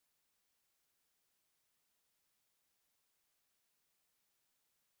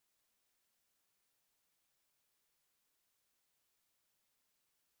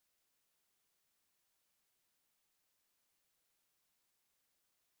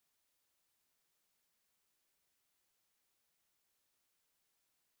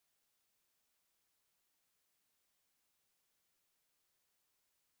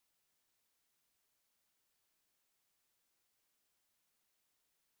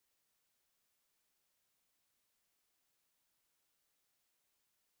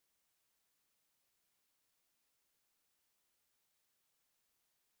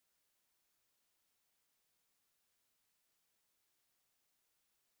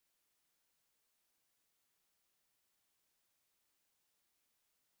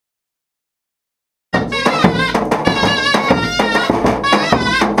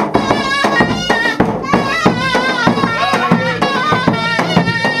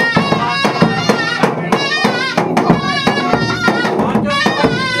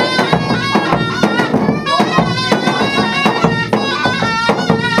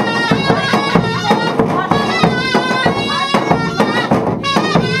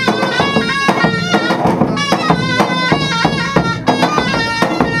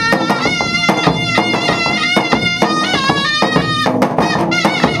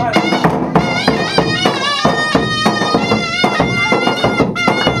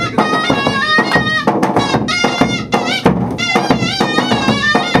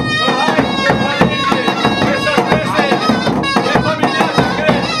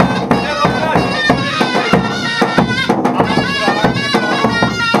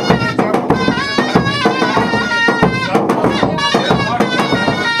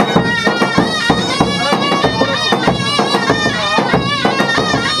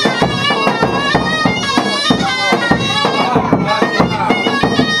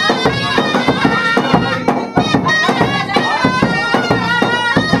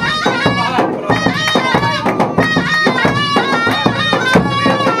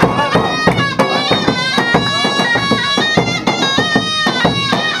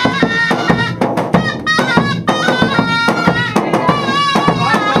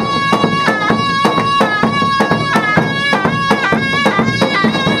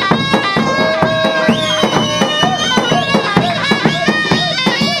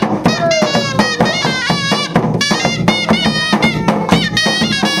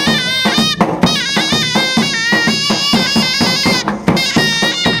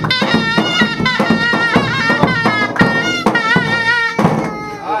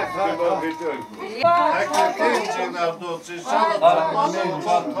Dakle, tenđena do Češala,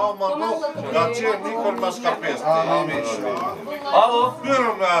 Tomano, da će nikor maska pesti. Alo?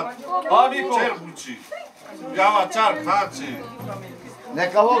 Büromrat, Čerbući, Java Čar Haci.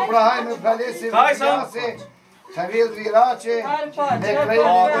 Neka ovo prahajme pralesi, se, Savil virače, neka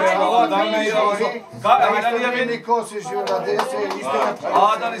je niko se žura dese, isto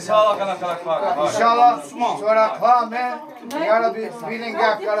inšala, sora klame, jara bi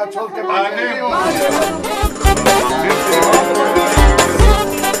svilinga kara čolte bateriju.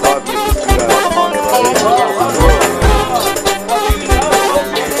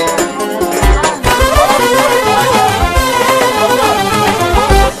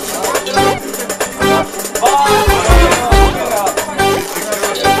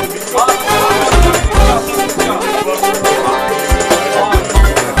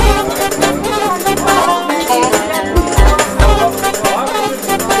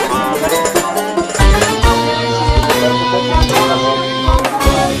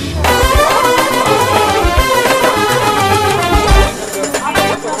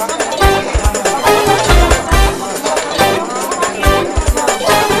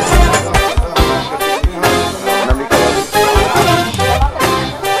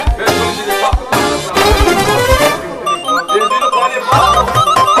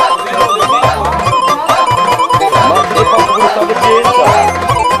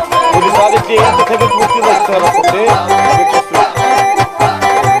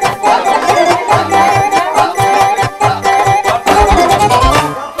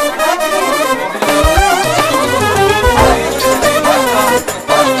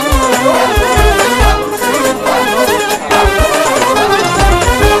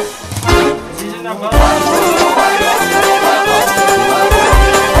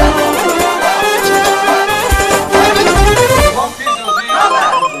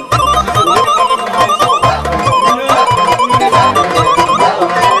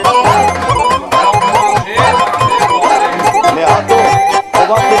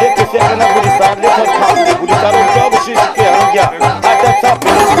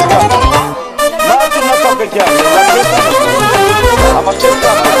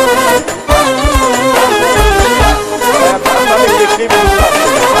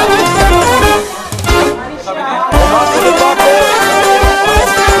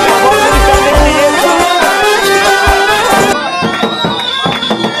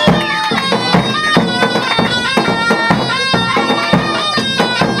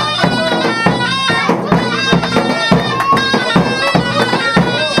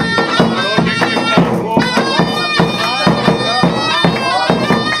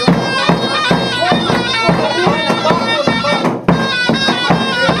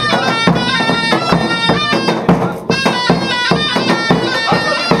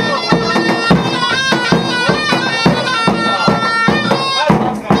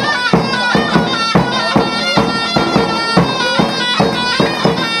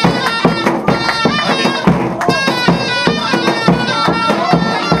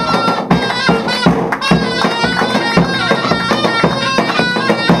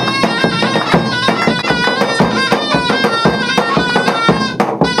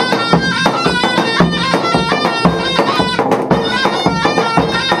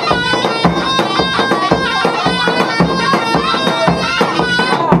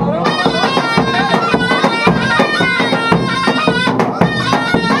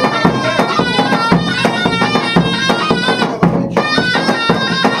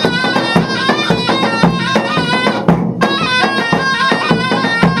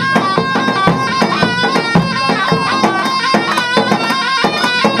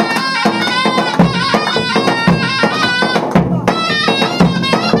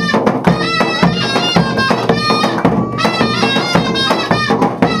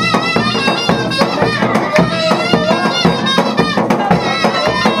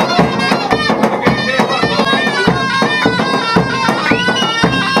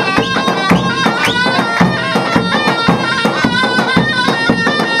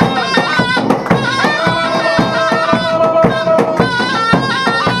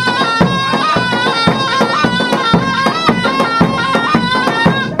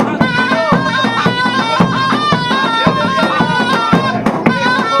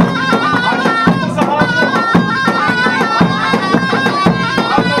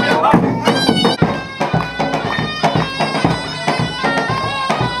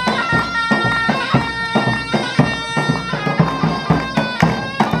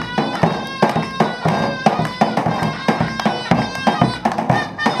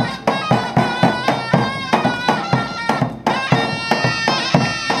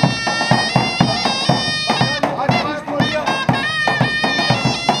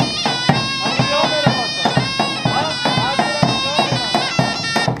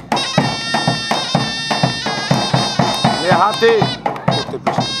 pește. Foarte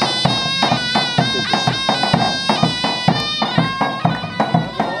pește.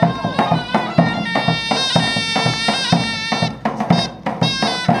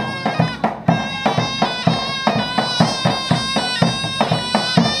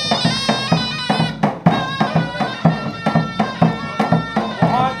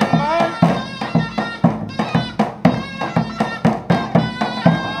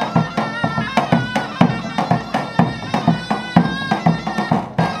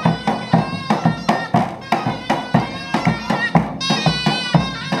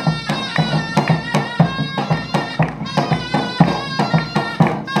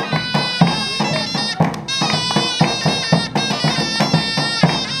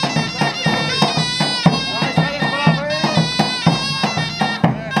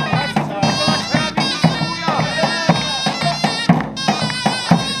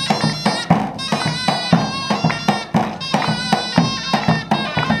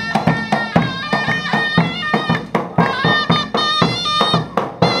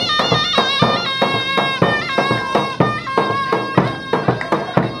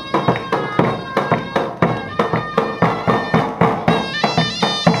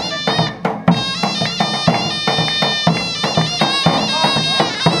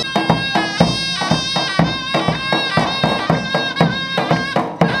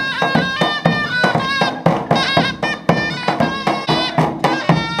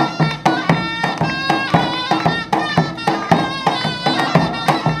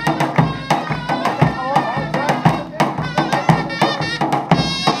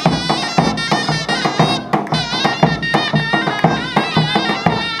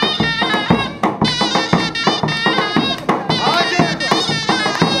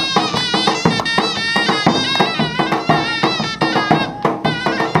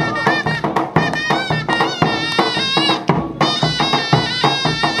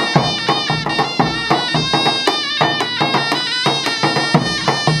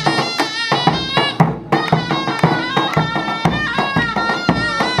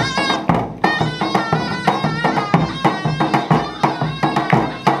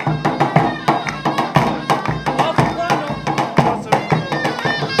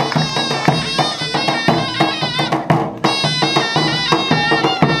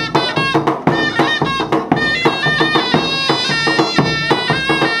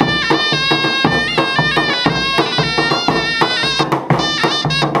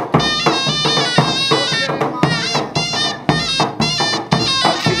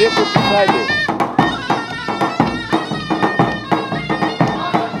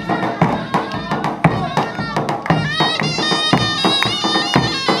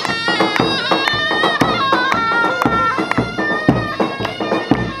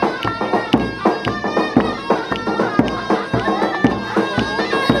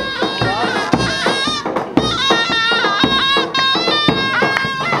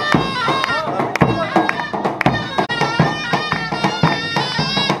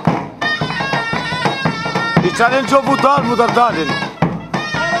 Challenge of Udar, Mudardarin.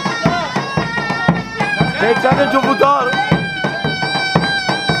 Challenge of Udar.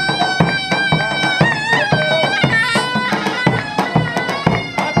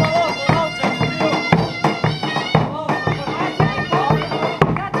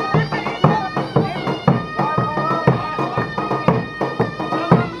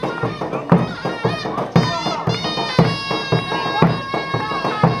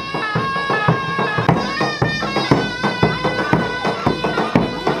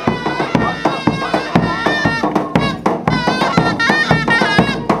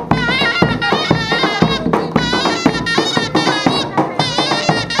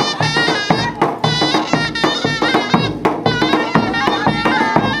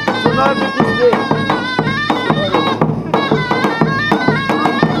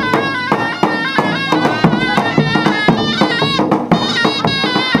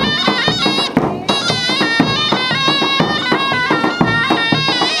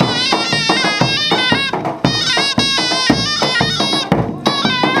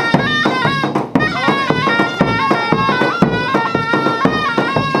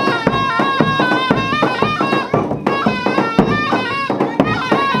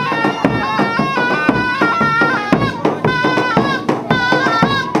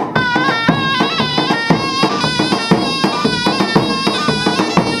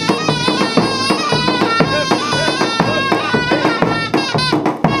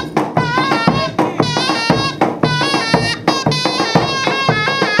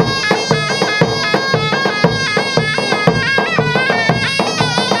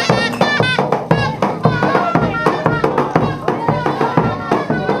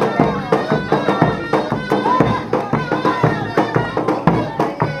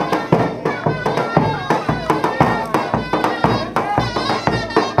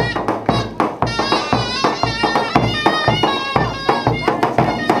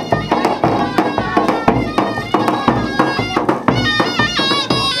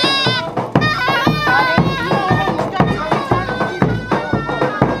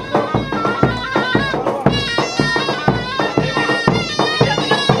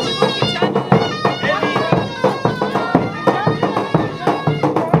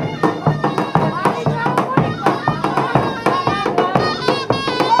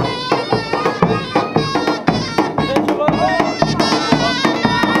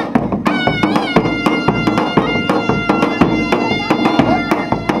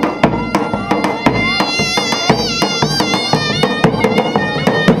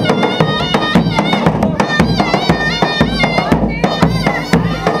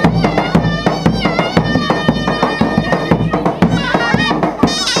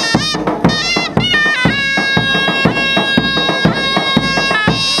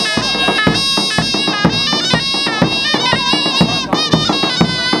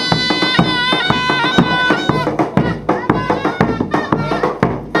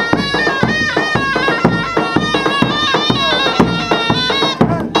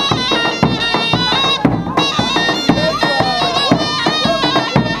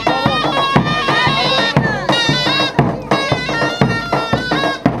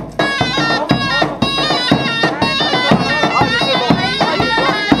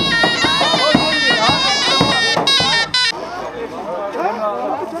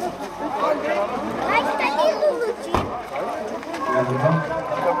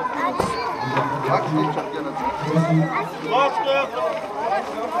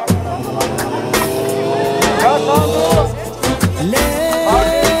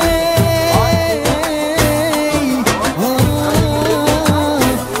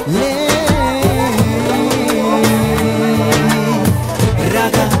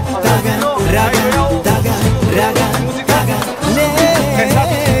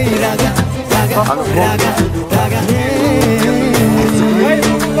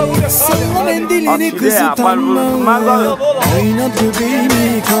 Salla mendilini kız utanma. Oynat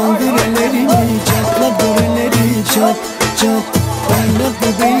göbeğini, kaldır ellerini, çatla göreleri çat çat. Oynat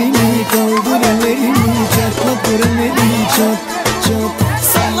göbeğini, kaldır ellerini, çatla göreleri çat çat.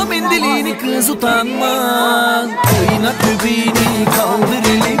 Salla mendilini kız utanma. Oynat göbeğini, kaldır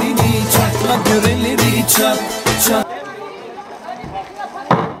ellerini, çatla göreleri çat çat.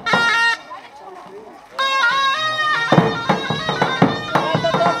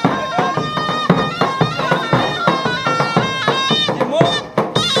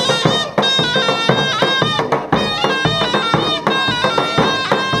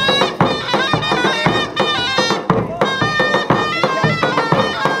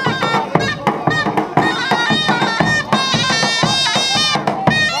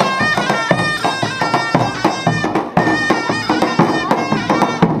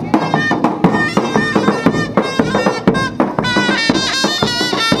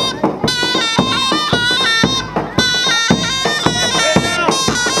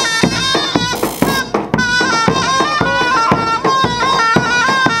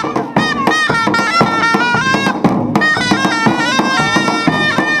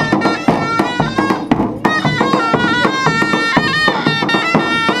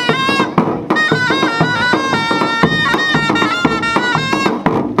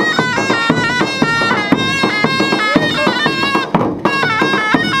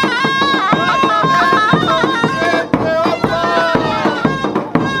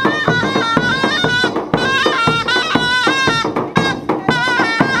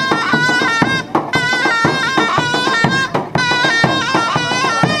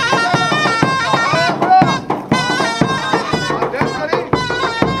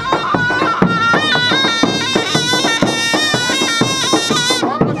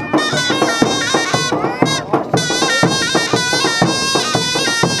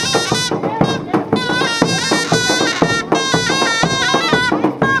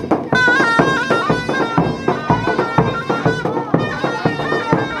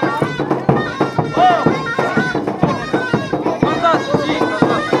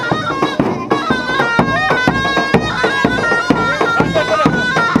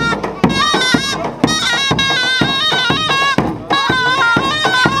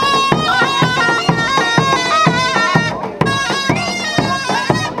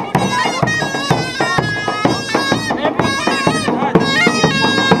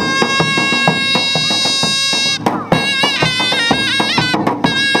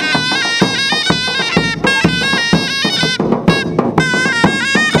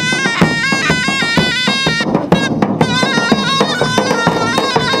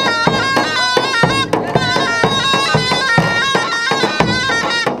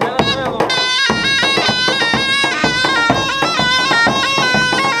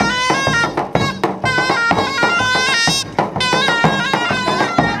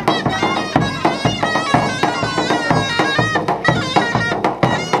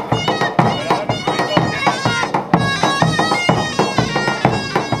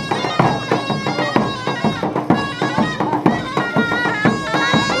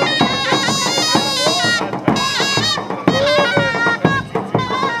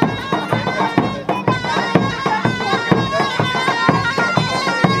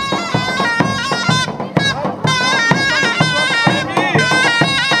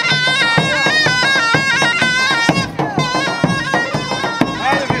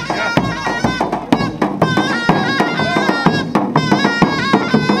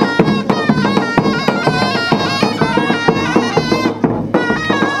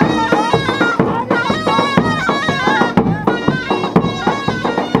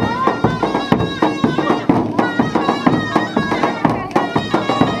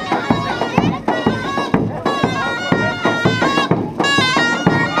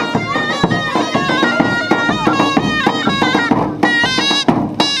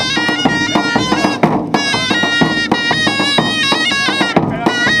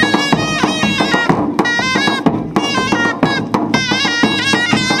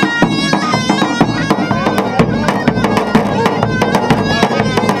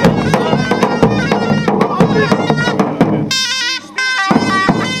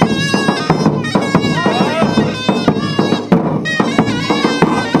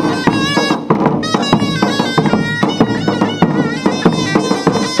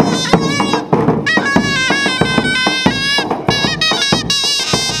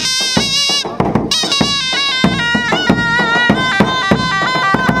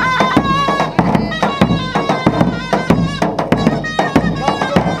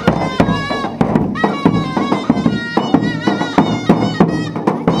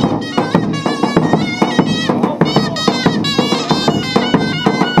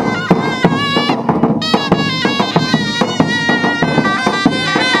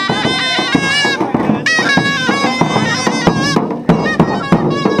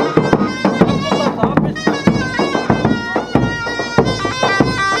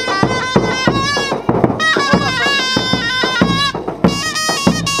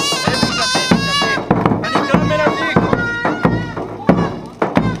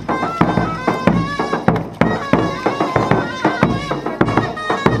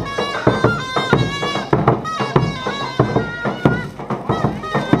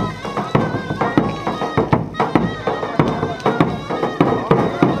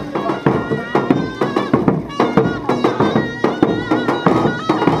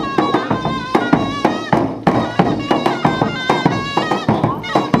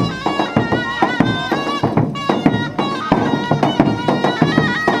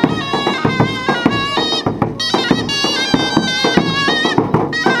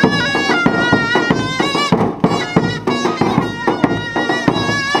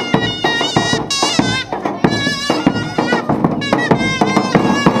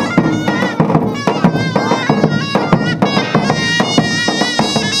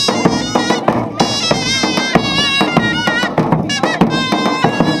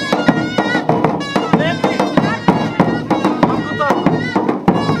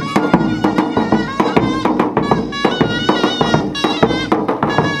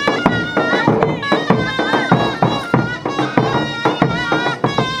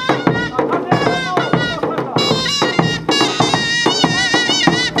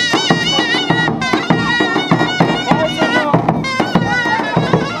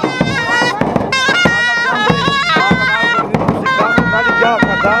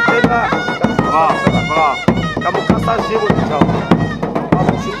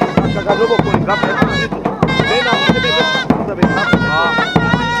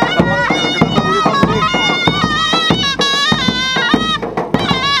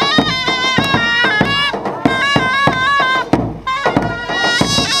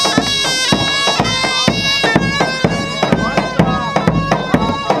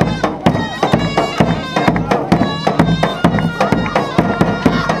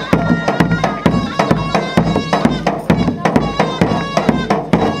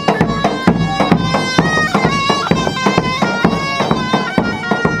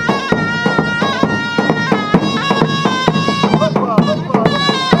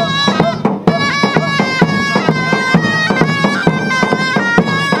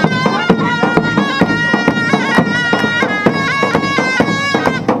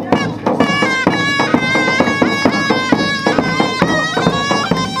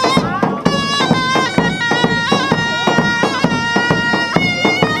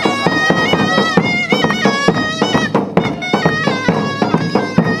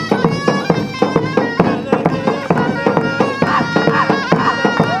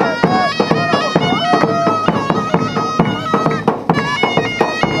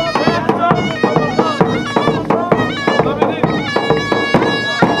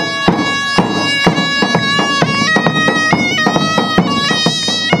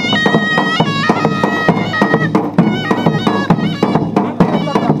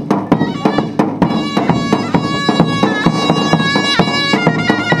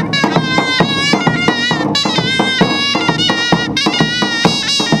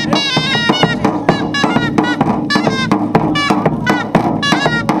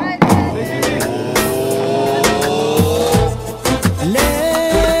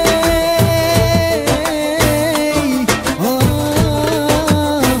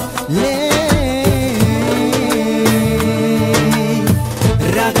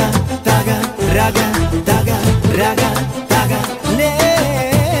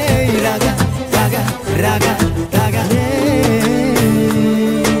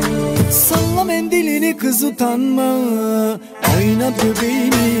 kız utanma. Oynat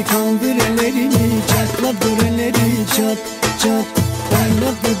göbeğini, kaldır ellerini, çatlat elleri çat çat.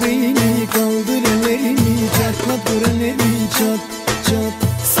 Oynat göbeğini, kaldır ellerini, çatlat elleri çat çat.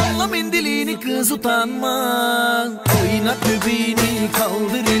 Salla mendilini kız utanma. Oynat göbeğini,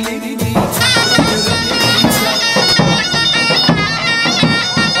 kaldır ellerini, çatlat elleri çat.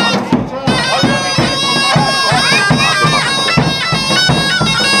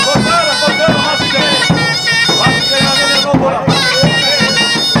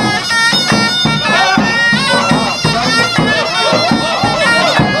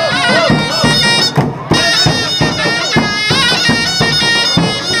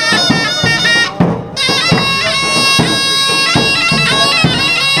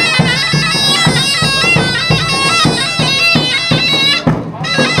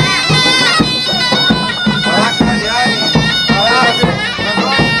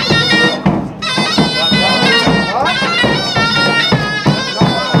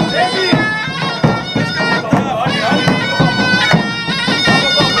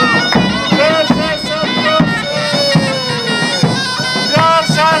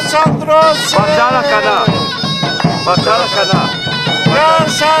 Facciala canà, facciala canà.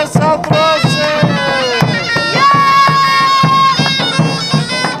 Lascia Sandrose!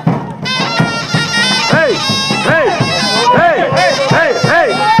 Hey, hey, hey, hey, hey,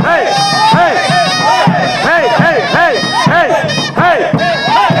 hey, hey, hey, hey, hey, hey, hey, hey.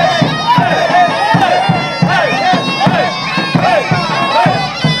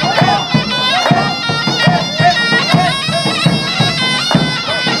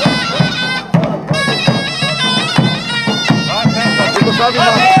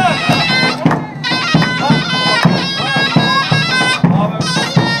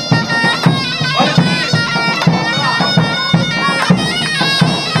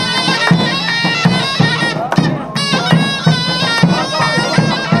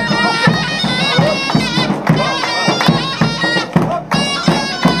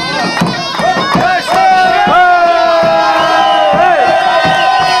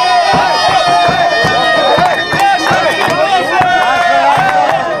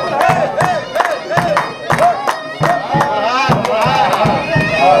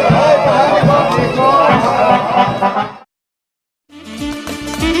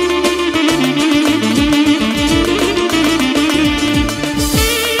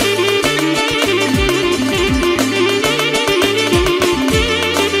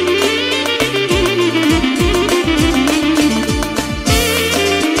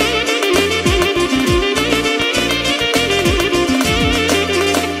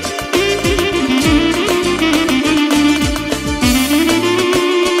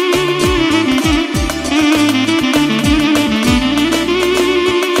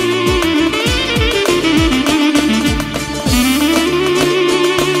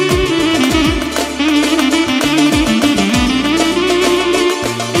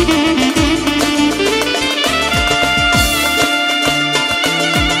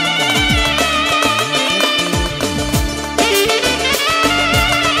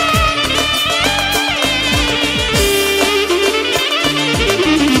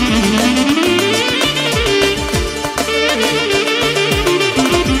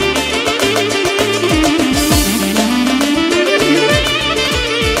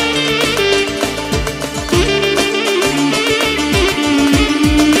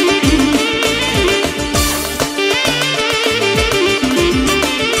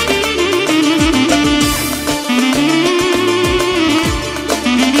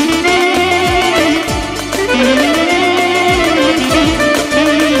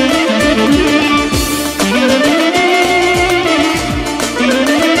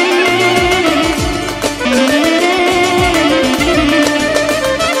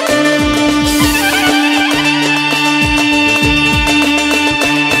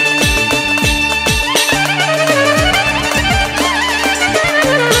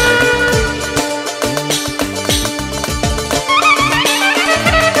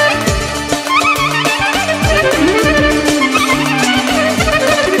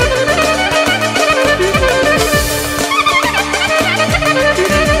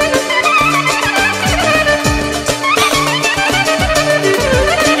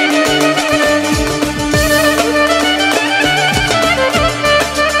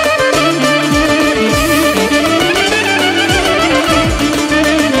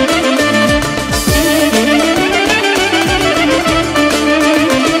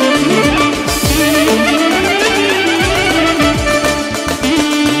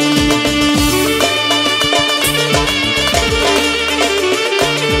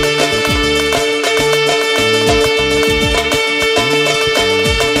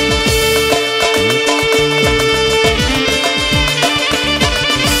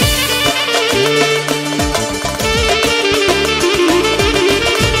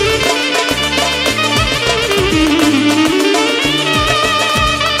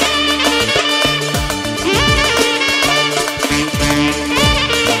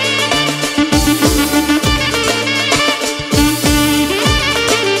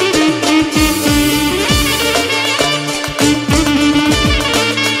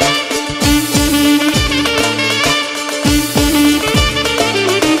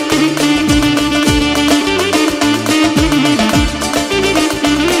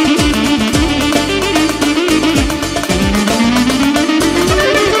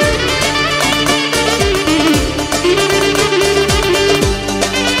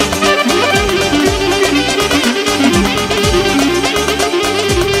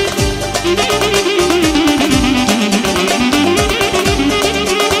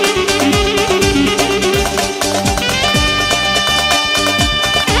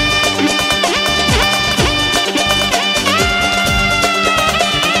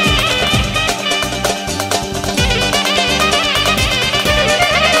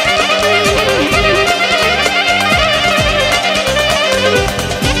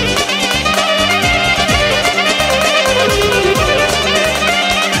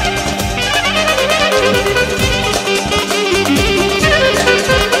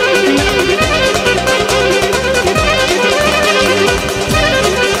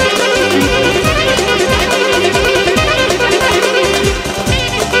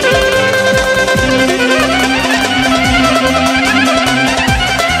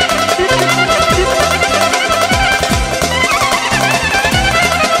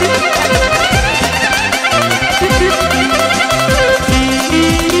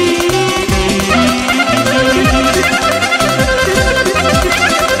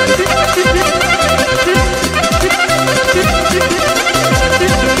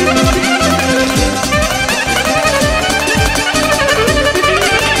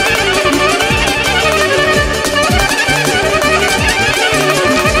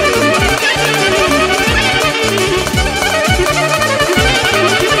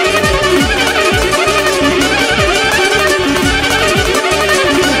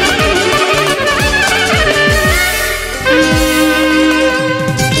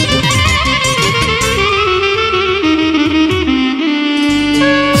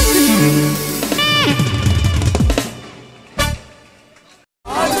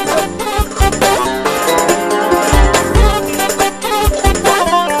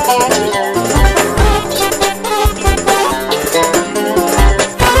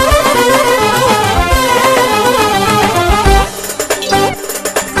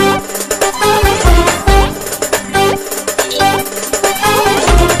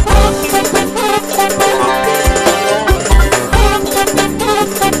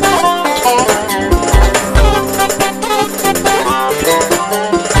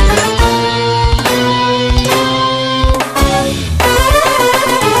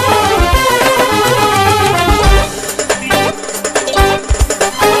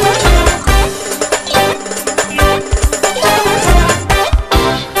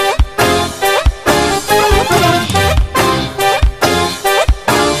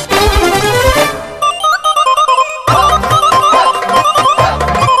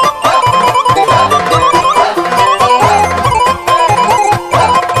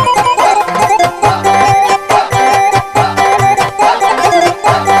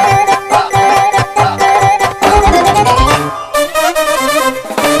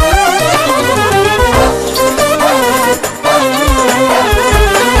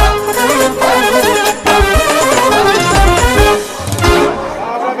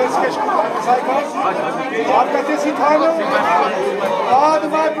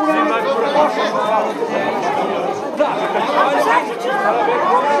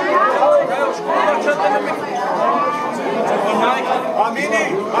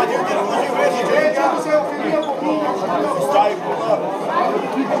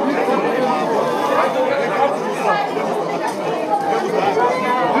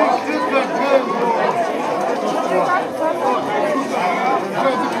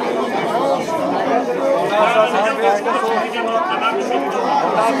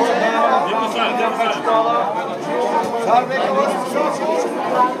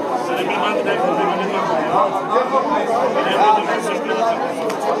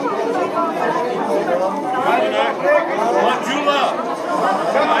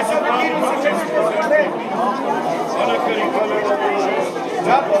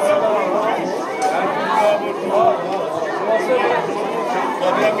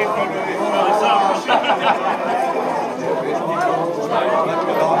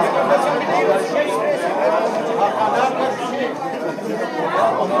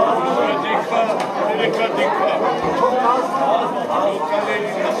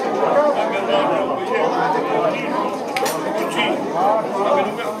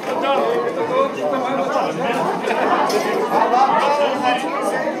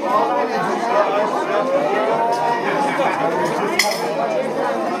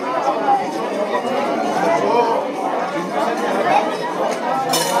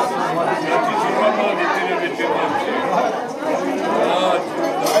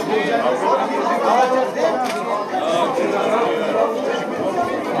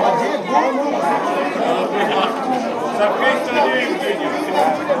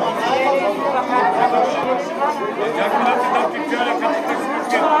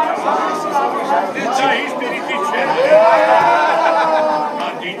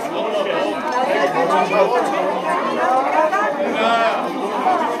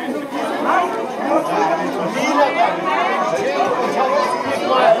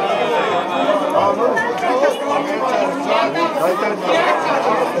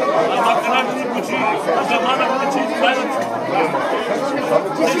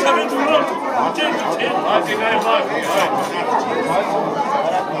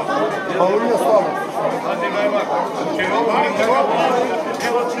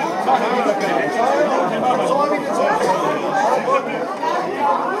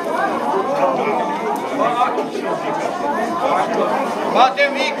 Bate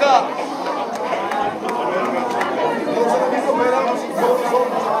mica!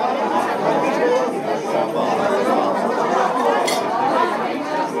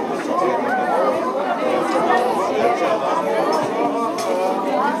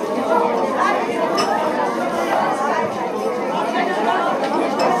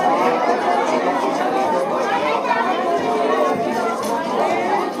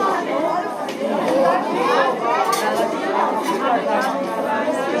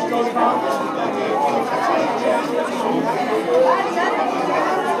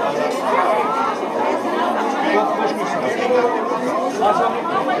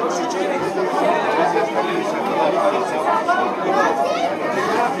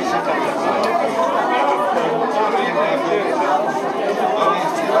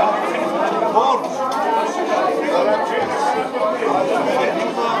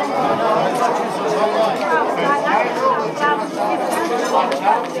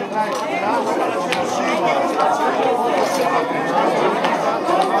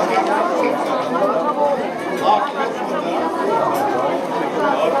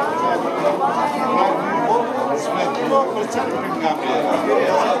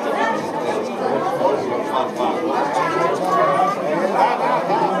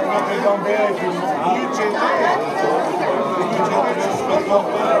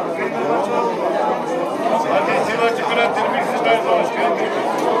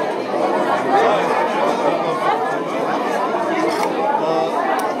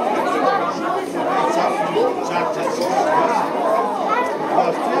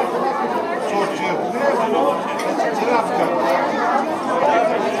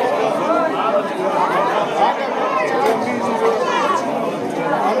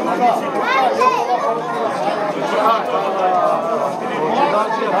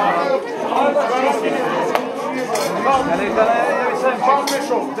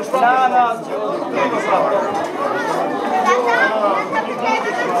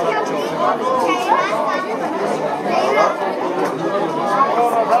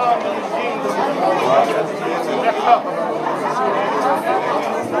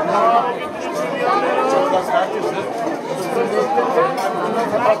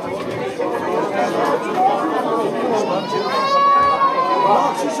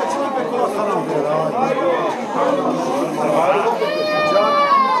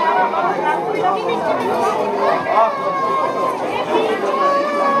 Gracias.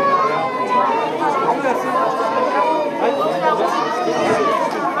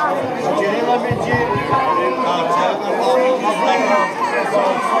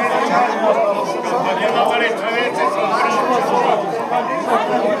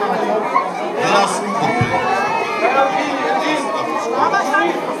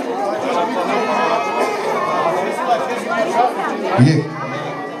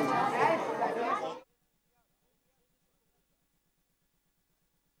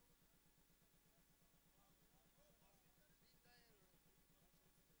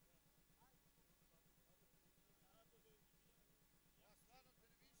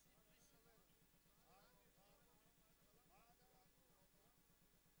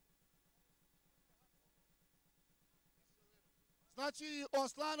 Znači,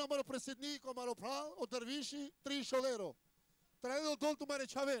 Oslano maro predsjednikom maro prav, od drviši, 3 šolero. Trenutno doltu mare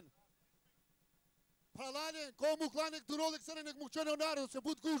čaven. Pralane, komu klanek durolek srenek mučene u narodu, se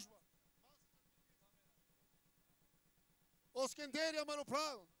bud gužba. Oskenderija maro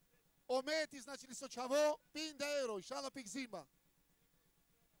prav. Ometi, znači li so čavo, 5 euro, i šala pik zima.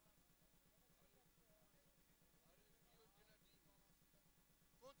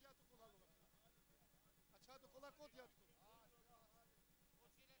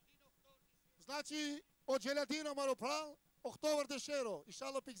 Znači, od željadina malo prav, oktobar dešero, i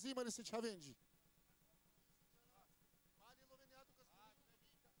šalo pik zima ne se čavenđi.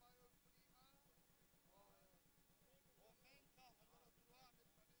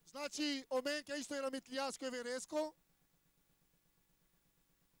 Znači, omenka isto je na mitlijasko i veresko.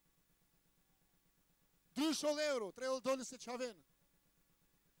 2 euro, trebalo doli se čaven.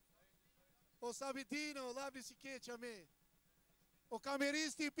 O Sabedino, labi si keća me. O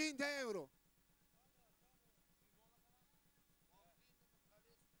kameristi 5 euro.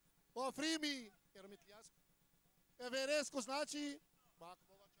 O Afrimi, jer mitlijasko. Veresko znači,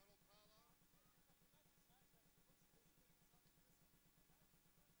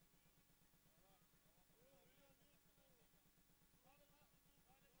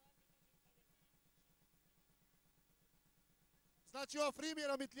 znači o Afrimi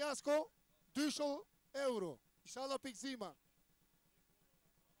jer mitlijasko, 2 euro. I šala pik zima.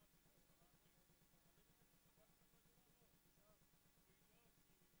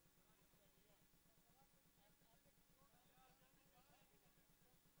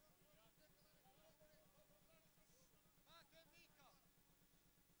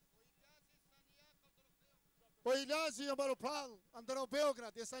 O Iljazi je malo prav, andaro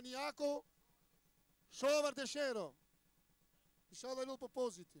Beograd, je sanijako, šovar dešero. I šala je po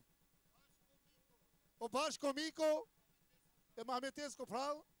poziti. O Baško Miko, je mahmetesko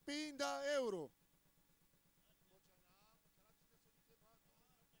prav, 5 euro.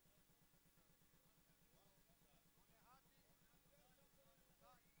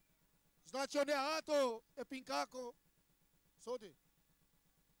 Znači o nehato, je pinkako, sodi.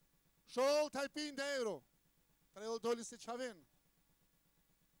 Šol taj 5 euro. Trebalo doli se čaven.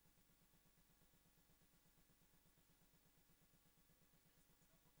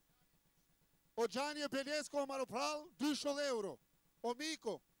 O Džanije Beljesko malo prav, 2 euro. O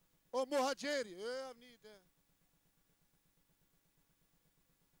Miko, o Muhađeri, avnide.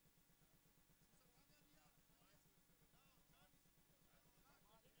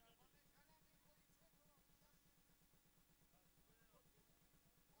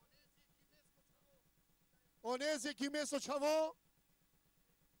 Onezi gimeso čavo,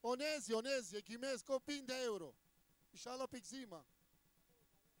 onezi gimesko 5 euro. I šala pik zima.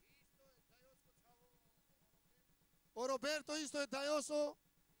 O Roberto isto je dajoso,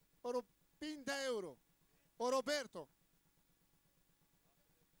 5 euro. O Roberto.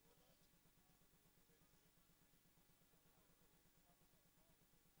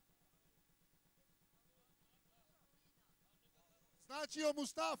 Znači o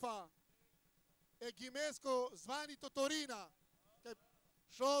Mustafa. E gimesko zvani Totorina, che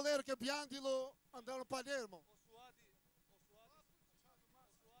šoler che biandilo andano Palermo.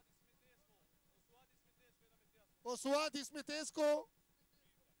 O Suadi Smetesko,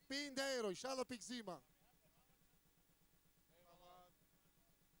 5 euro, šala pik zima.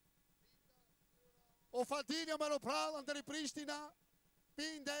 O Fadinja malo prav, andare Priština,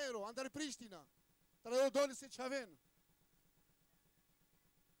 5 euro, andare Priština. Trebalo doli se čaven.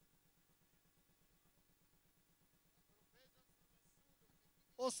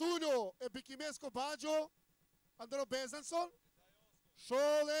 O Suljo e Bikimesko Bađo, andaro Bezanson,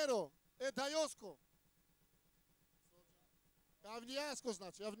 šolero e Dajosko. Avnijasko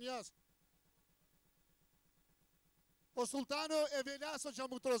znači, avnijasko. O sultano e veljaso që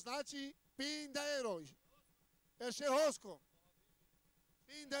mu znači 50 euro. E shehosko.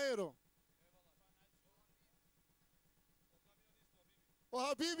 50 euro. O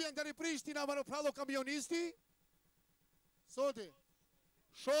Habibi andari Prishtina maro pralo kamionisti. Sode.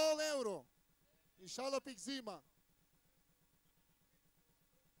 100 euro. Inshallah pikzima.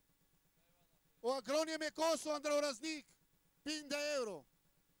 O agronje me Koso andro raznik. 50 euro.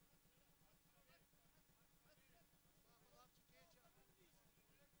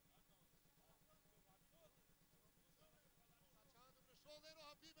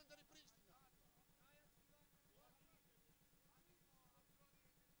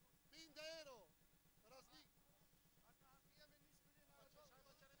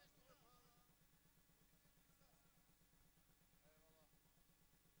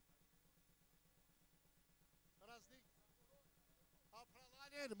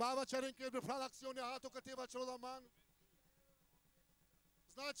 Baba čaren kjer bi prala akcione ato kateva čola man.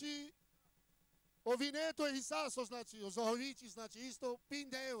 Znači, o vineto e hisaso, znači, o Zohovići, znači, isto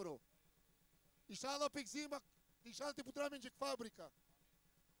 50 euro. I šala pikzima, i šala ti putramenđek fabrika.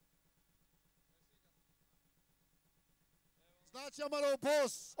 Znači, amaro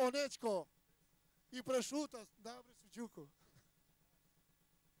bos, onečko, i prešuta, dobre su džuko.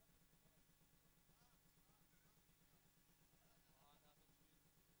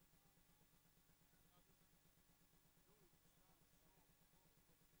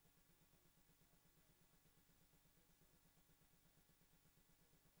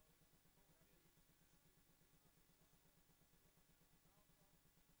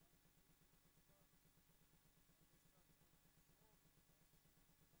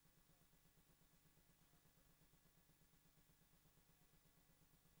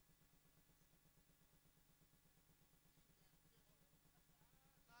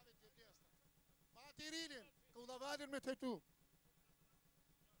 Materiljen, kao lavaden me te tu.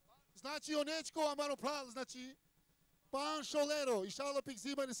 Znači, onečko amaro pral, znači, pan šolero, i šala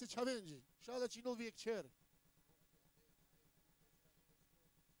pikzima ne se čavenđi. Šala činul vijek čer.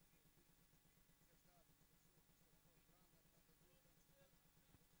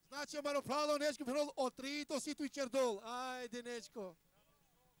 Znači, amaro pralo, onečko, pralo, otrito si tu i čerdol. Ajde, nečko.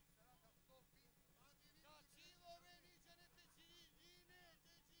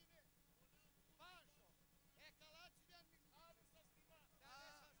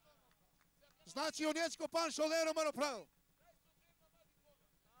 Znači, onečko pan šolero maro pravo.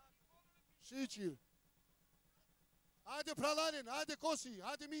 Šičir. Ajde pralanin, ajde kosi,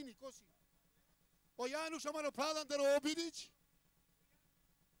 ajde mini kosi. O Januša maro pral, andaro Obilić.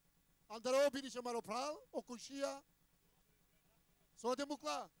 Andaro Obilić maro pral, o kušija. Sode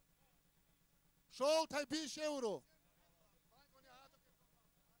mukla. Šol taj 5 euro.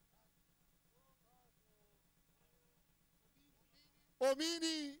 O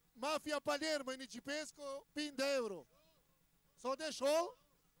mini mafia Palermo in Cipesco 50 euro. So de šol?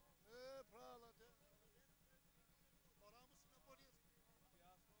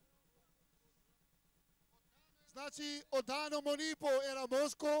 Znači, od dano monipo era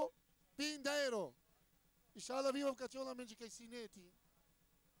Mosko 50 euro. I šala vivam kačola menđi kaj sineti.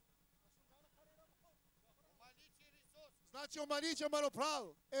 Znači, o Marića maro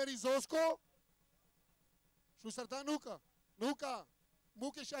prav. Eri Zosko. Šusarta nuka. Nuka.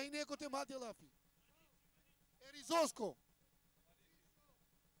 Muke šahine ko te mate lafi. Eri Zosko.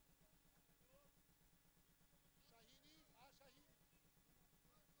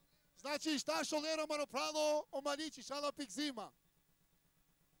 Znači, šta šolero maro pralo o Marići, šala pikzima.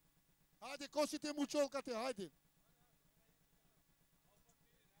 Hajde, kosite mu čolkate, hajde.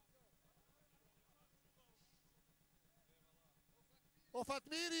 O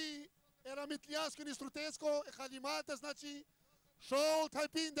Fatmiri, era mitlijasko ni strutesko, e halimata, znači, šol taj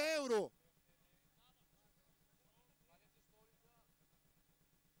 50 euro.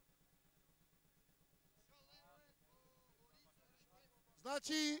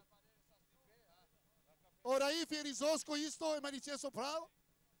 Znači, o Raif je Rizosko isto, e Marićeso prav,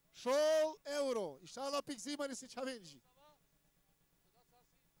 šol euro. I šala pikzima ne se čavenži.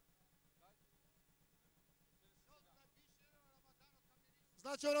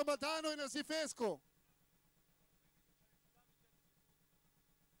 Znači, o Ramadano je na Zifesko.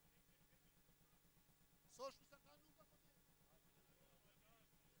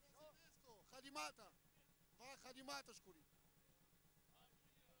 Hadimata. Va hadimata škuri.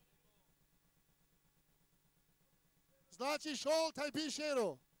 Znači, šol taj 5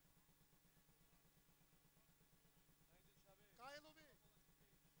 euro.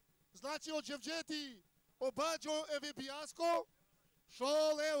 Znači, od Đevđeti obađo e vebijasko,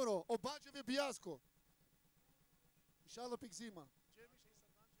 šol euro, obađo vebijasko. Inshallah pikzima.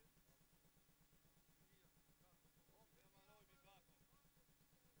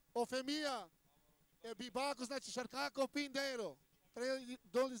 O femia e bibako znači šarkako €5.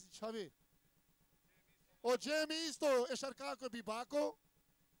 $3 čave. O džemi isto e šarkako e bibako.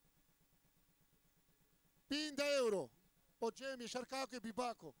 €5. O džemi šarkako e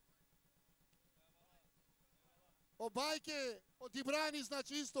bibako. O bajke, o dibrani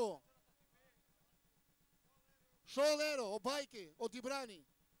znači isto. €100 o bajke, o dibrani.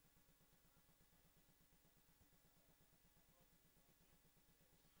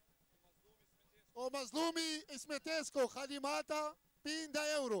 O mazlumi i smetesko, halimata,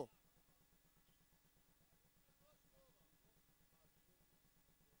 €5.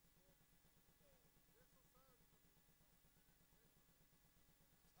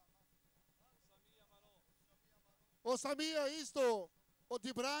 O samija isto, o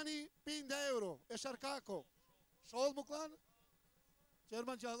dibrani, €5. E šarkako. Šol mu klan?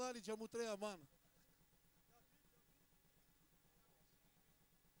 Čerman Čahlali će mu treba man.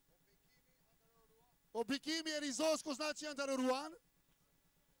 O bikimi je rizosko znači andaroruan.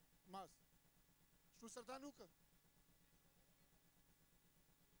 Mas. Što sardanuka?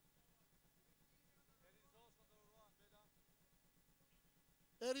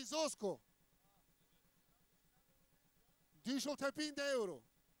 E rizosko. Dišol te €5.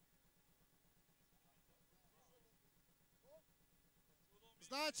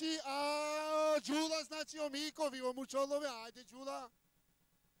 Znači, a džula znači o mikovi, o mučolove, ajde džula.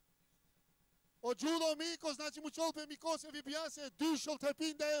 O džulo miko, znači mučolpe miko se vebija se dišol te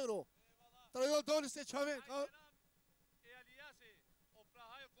 €5. Trajol doli se čaven.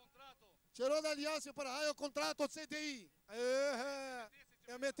 Čerol aliase prahajo kontrato CDI.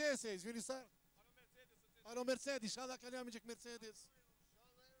 E metese, izvini sar. Ano Mercedes, šada kaljaminček Mercedes.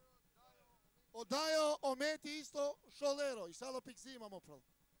 Odajo o meti isto €100. I salo pikzima mopral.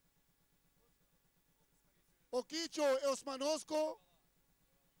 O kičo e osmanosko.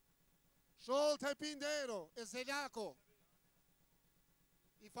 Šol te €5. E zeljako.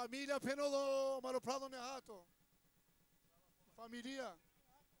 I familija penolo maropralo nehato. Familija.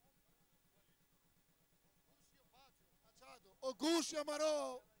 O gušja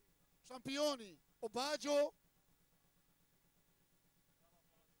maro šampioni. O bađo.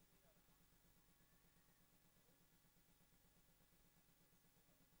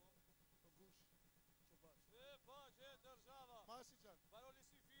 Masićan.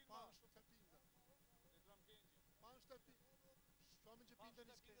 Pan što te pinda. Pan što te pinda. Što mi će pinda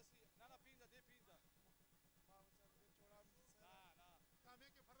niske? Nana pinda, de pinda.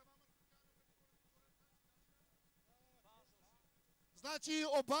 Znači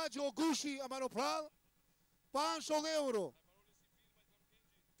o bađo, o guši, amaropral. €500.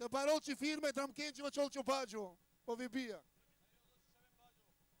 Te barolci firme Dramkenji vačolci o bađo. O vebija.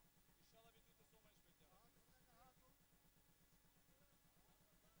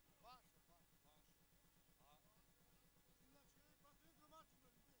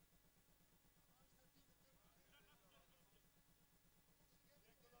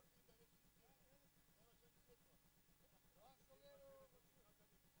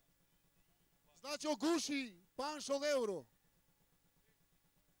 Znači o guši €500.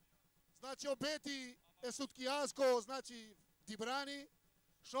 Znači o beti e sutkijasko, znači dibrani,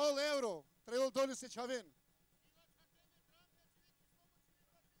 €100. Trebalo doli se čaven.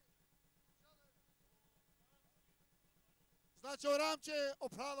 Znači o ramče, o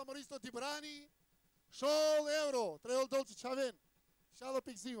prala moristo dibrani, €100. Trebalo doli se čaven. Šalo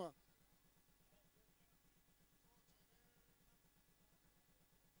pikzima.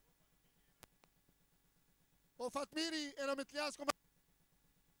 O Fatmiri era metliasko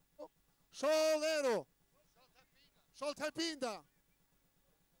 €100. Šol te pinda.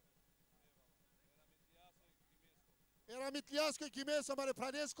 Era metliasko i kimeso mare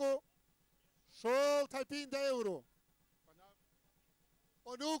pranesko. Šol te €5.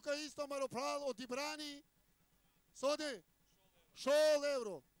 O nuka isto maro pral o dibrani. Sode.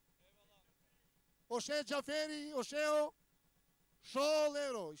 €100. O še Džaferi, o šeo.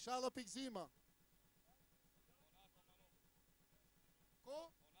 €100. I šalo pikzima.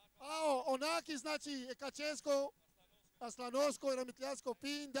 Ko? Ao, onaki znači ekačesko, aslanosko i ramitljansko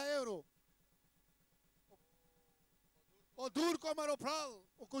 €5. O Durko maropral,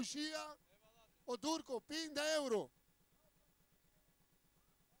 o Konšija, o Durko €5.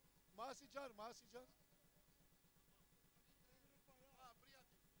 Masiđar.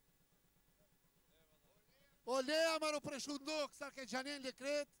 O Lea maro prešundok, sarke džanen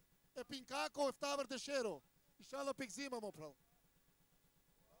ljekret, e pinkako e vtavr dešero. I šalo pikzima mopral.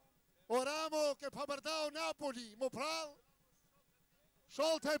 Oramo che pabardao Napoli, Mopral,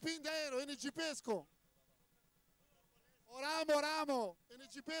 Sciolta e Pindero, e Negipesco. Oramo, e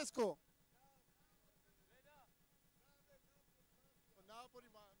Negipesco. Napoli,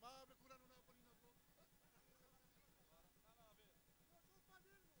 ma abre curano Napoli.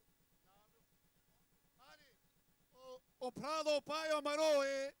 O Prado, o Paio, Amaro,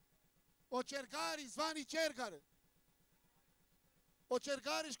 o Cercari, zvani Cercar. O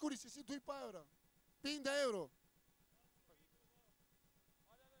Cercari, scuri, si tu i paura. Pinda euro.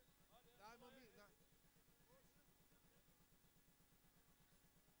 Dai, mami,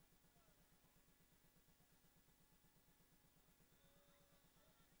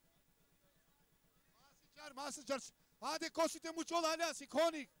 dai. Masıcar. Hadi koşite muçol hala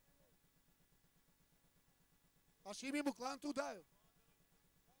sikonik. Aşimi muklan tu dayo.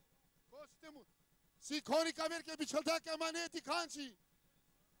 Koşite mu. Sikonik averke biçaldak emaneti kanci.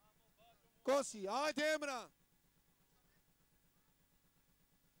 Kosi, hadi Emra.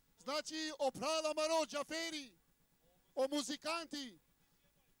 Znači, oprala Maro, Džaferi, o muzikanti,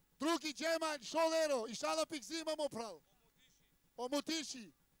 drugi džemalj, šolero, i šalopik zimam opral. O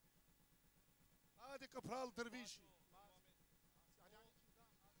mutiši. Hadi kapral drviši.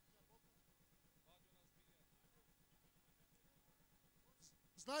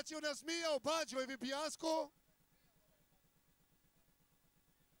 Znači, on nas mija obađo i vibijasko.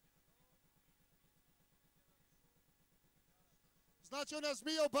 Znači, on nas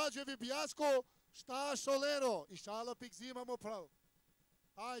mija obađo i vibijasko. Šta šolero? I šalopik zimam opral.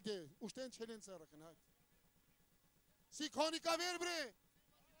 Hajde, ušten čeljen carakan, hajde. Si konika ver bre.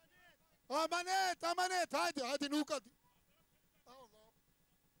 Amanet, hajde, nuka. Allah.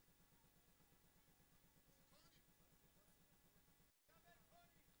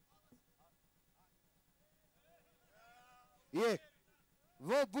 Je,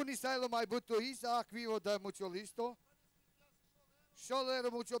 vo buni sajlo mai buto isa akvivo da mucho listo.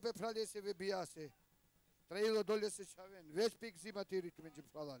 Šolero mucho pe pralje se vebija se. Trajilo dolje se šaven. Već pik zima tiritu među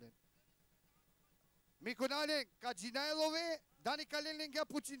pralalen. Mi konalen, kad džinajlove, dani kalelen ga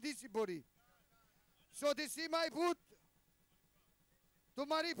pučindisi bori. So desi mai but, tu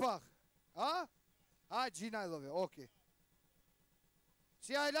maripah. A? A džinajlove, okej.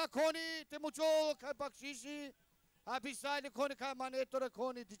 Si ajla koni, te mucho kaj bakshishi. Abisai koni kaj manetore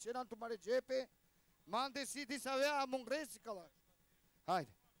koni, diceran tumare jepe. Mande si disavea amungresi kala.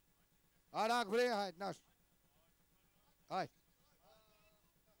 Haydi. Arak bre, haydi naş. Haydi.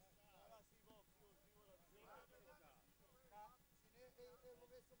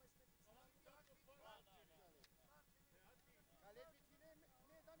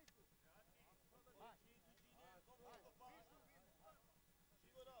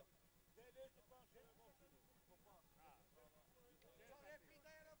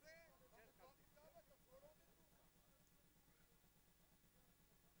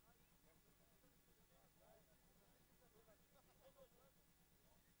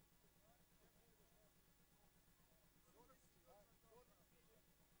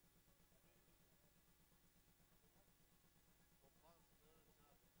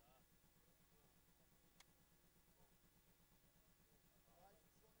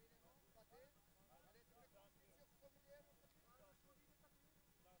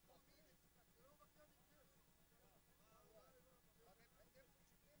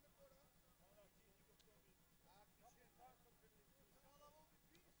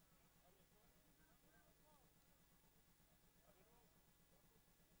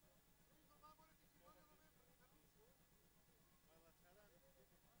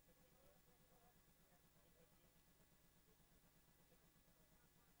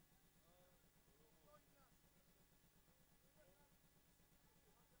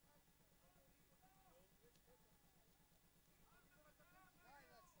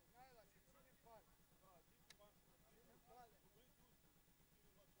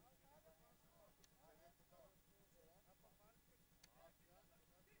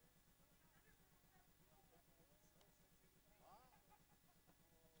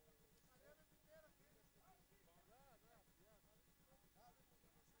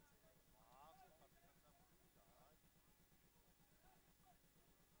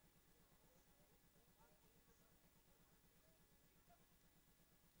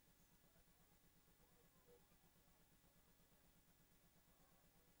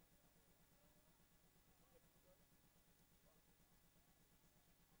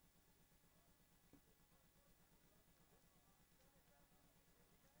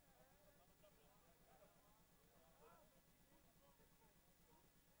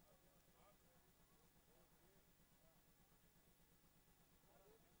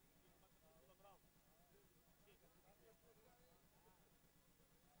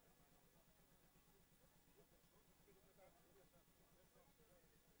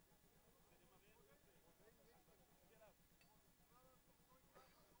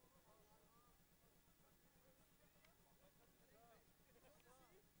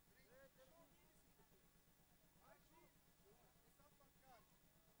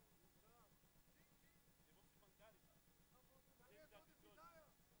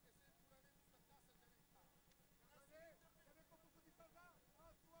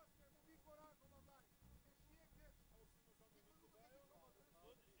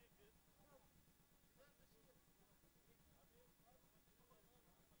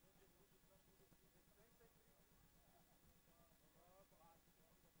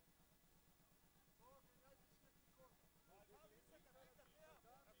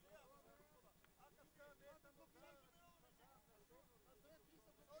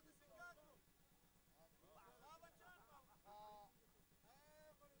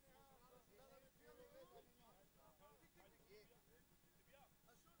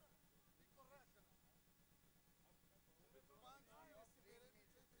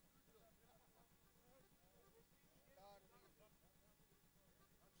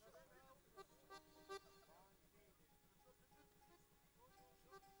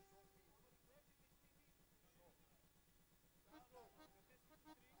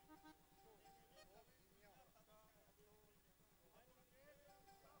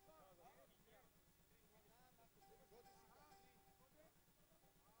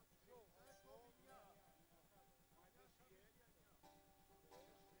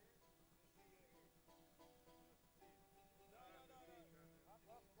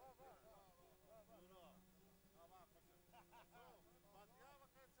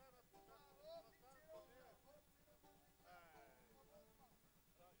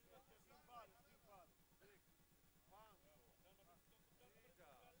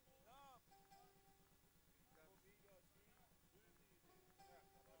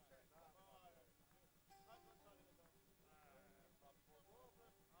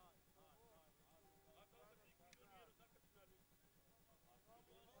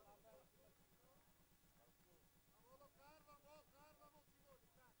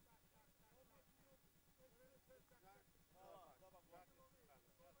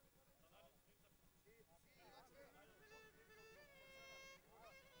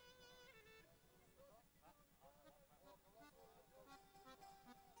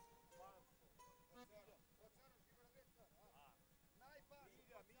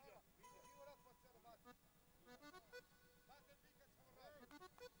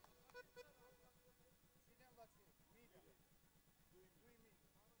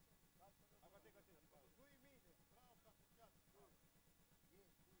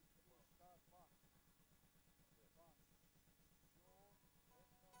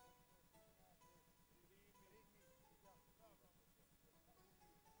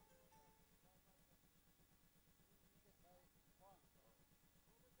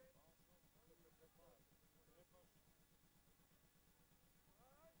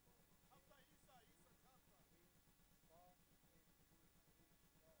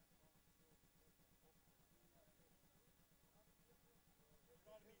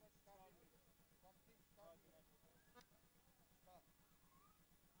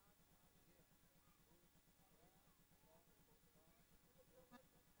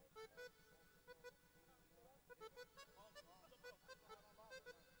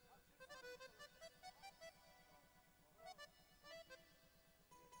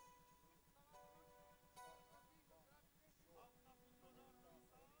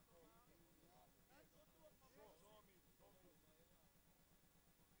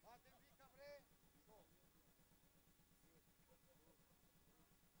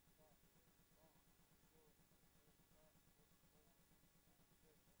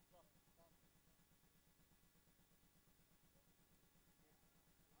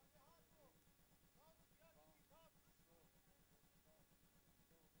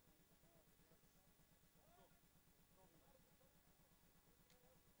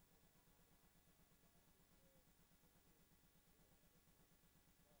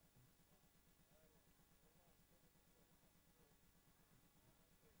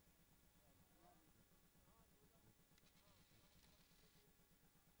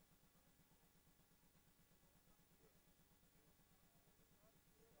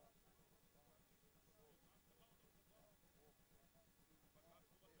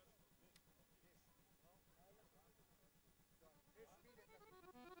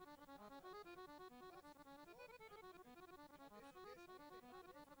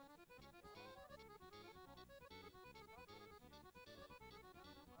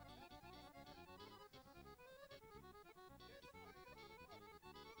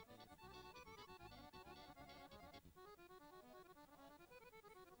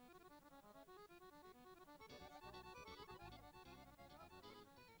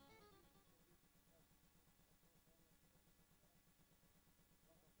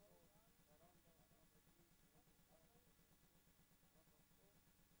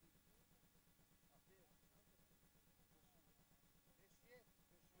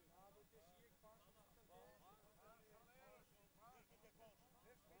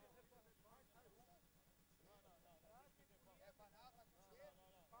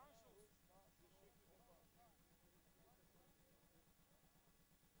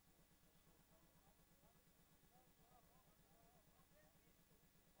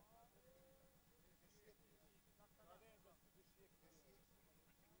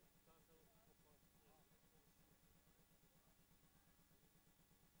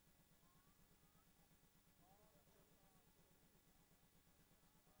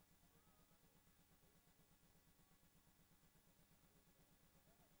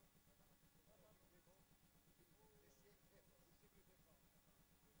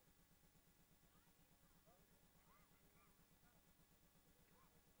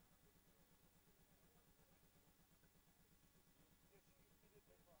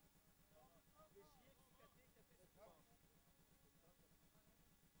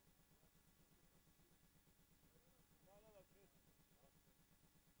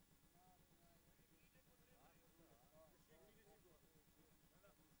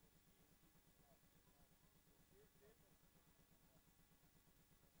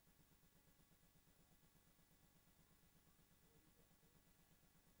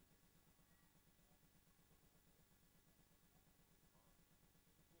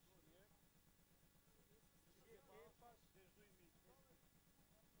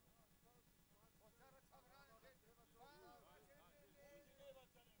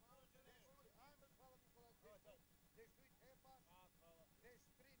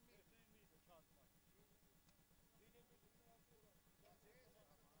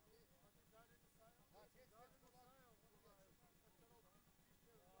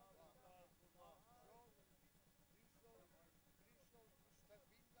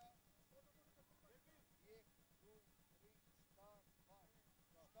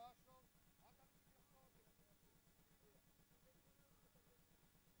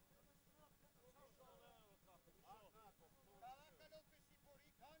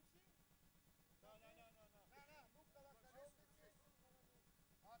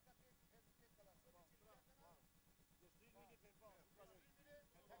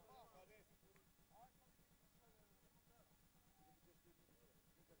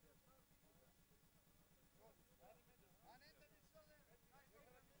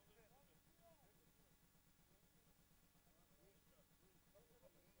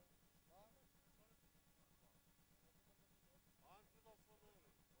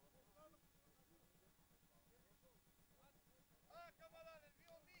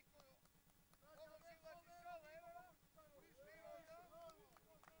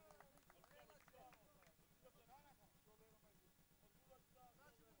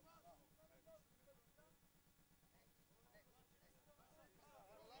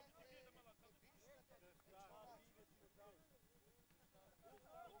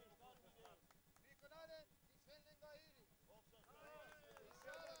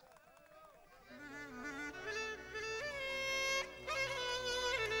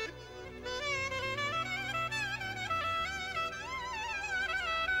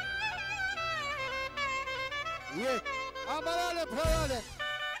 Tere pravale.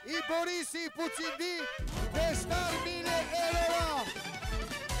 I bori si puțin di, testar mine elora.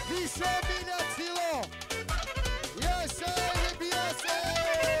 Više mine cilo. Iese, vebija se.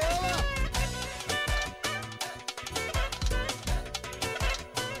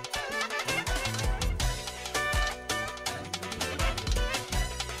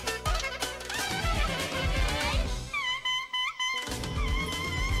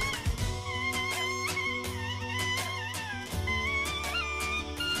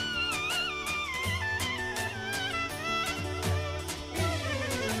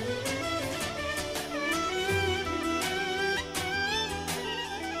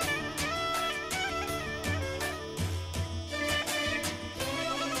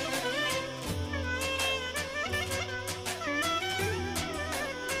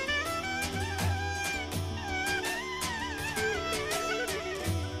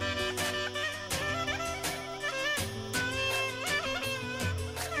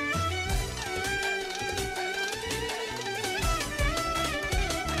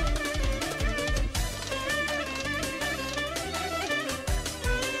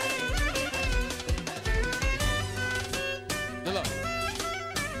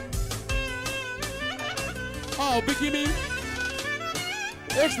 Bikini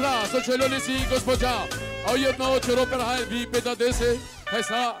extra sociologisi gospođa a ujedno čeroper haj vi pedadese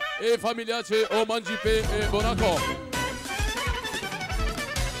hesa familijače o mangipe borako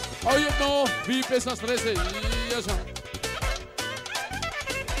a ujedno vi pesa strese jaša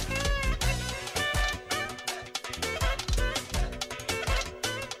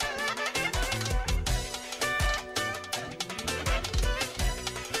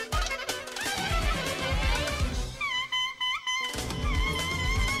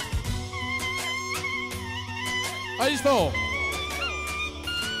Ahí está. O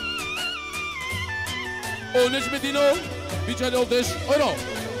Sabedino, biçare oldeş, oro.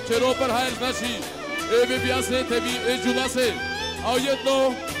 Çeroper hayır znači, vebija se tebi jula se, a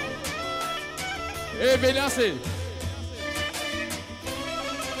ujedno velja se.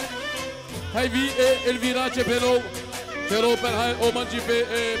 Taj vi Elvira Čepelov, čeroper hayır o mangipe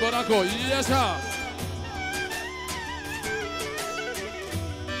borako. Yaşa.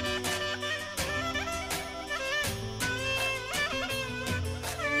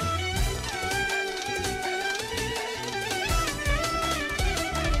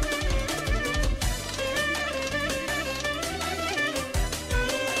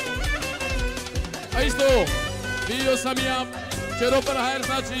 Isto, io samiam, čeroper hayır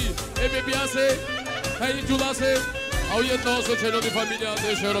znači, vebija se, taj jula se, a ujedno su članovi familija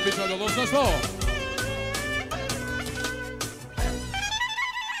de šerobičano losnaštvo.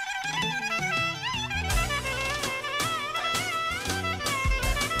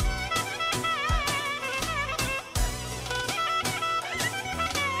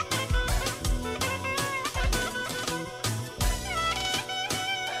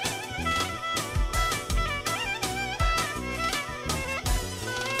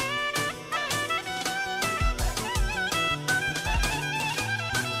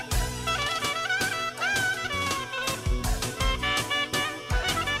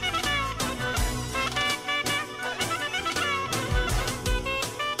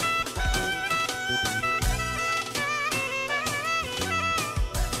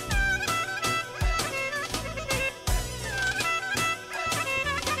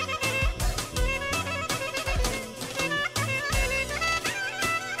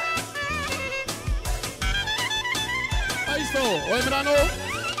 O Emrano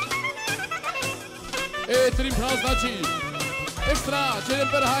Trimfrau znači extra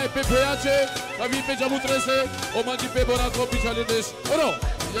čeroper hayır pepejače a vi pe jamutrese o mangipe borako pičale deš oro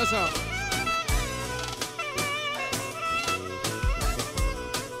yaşa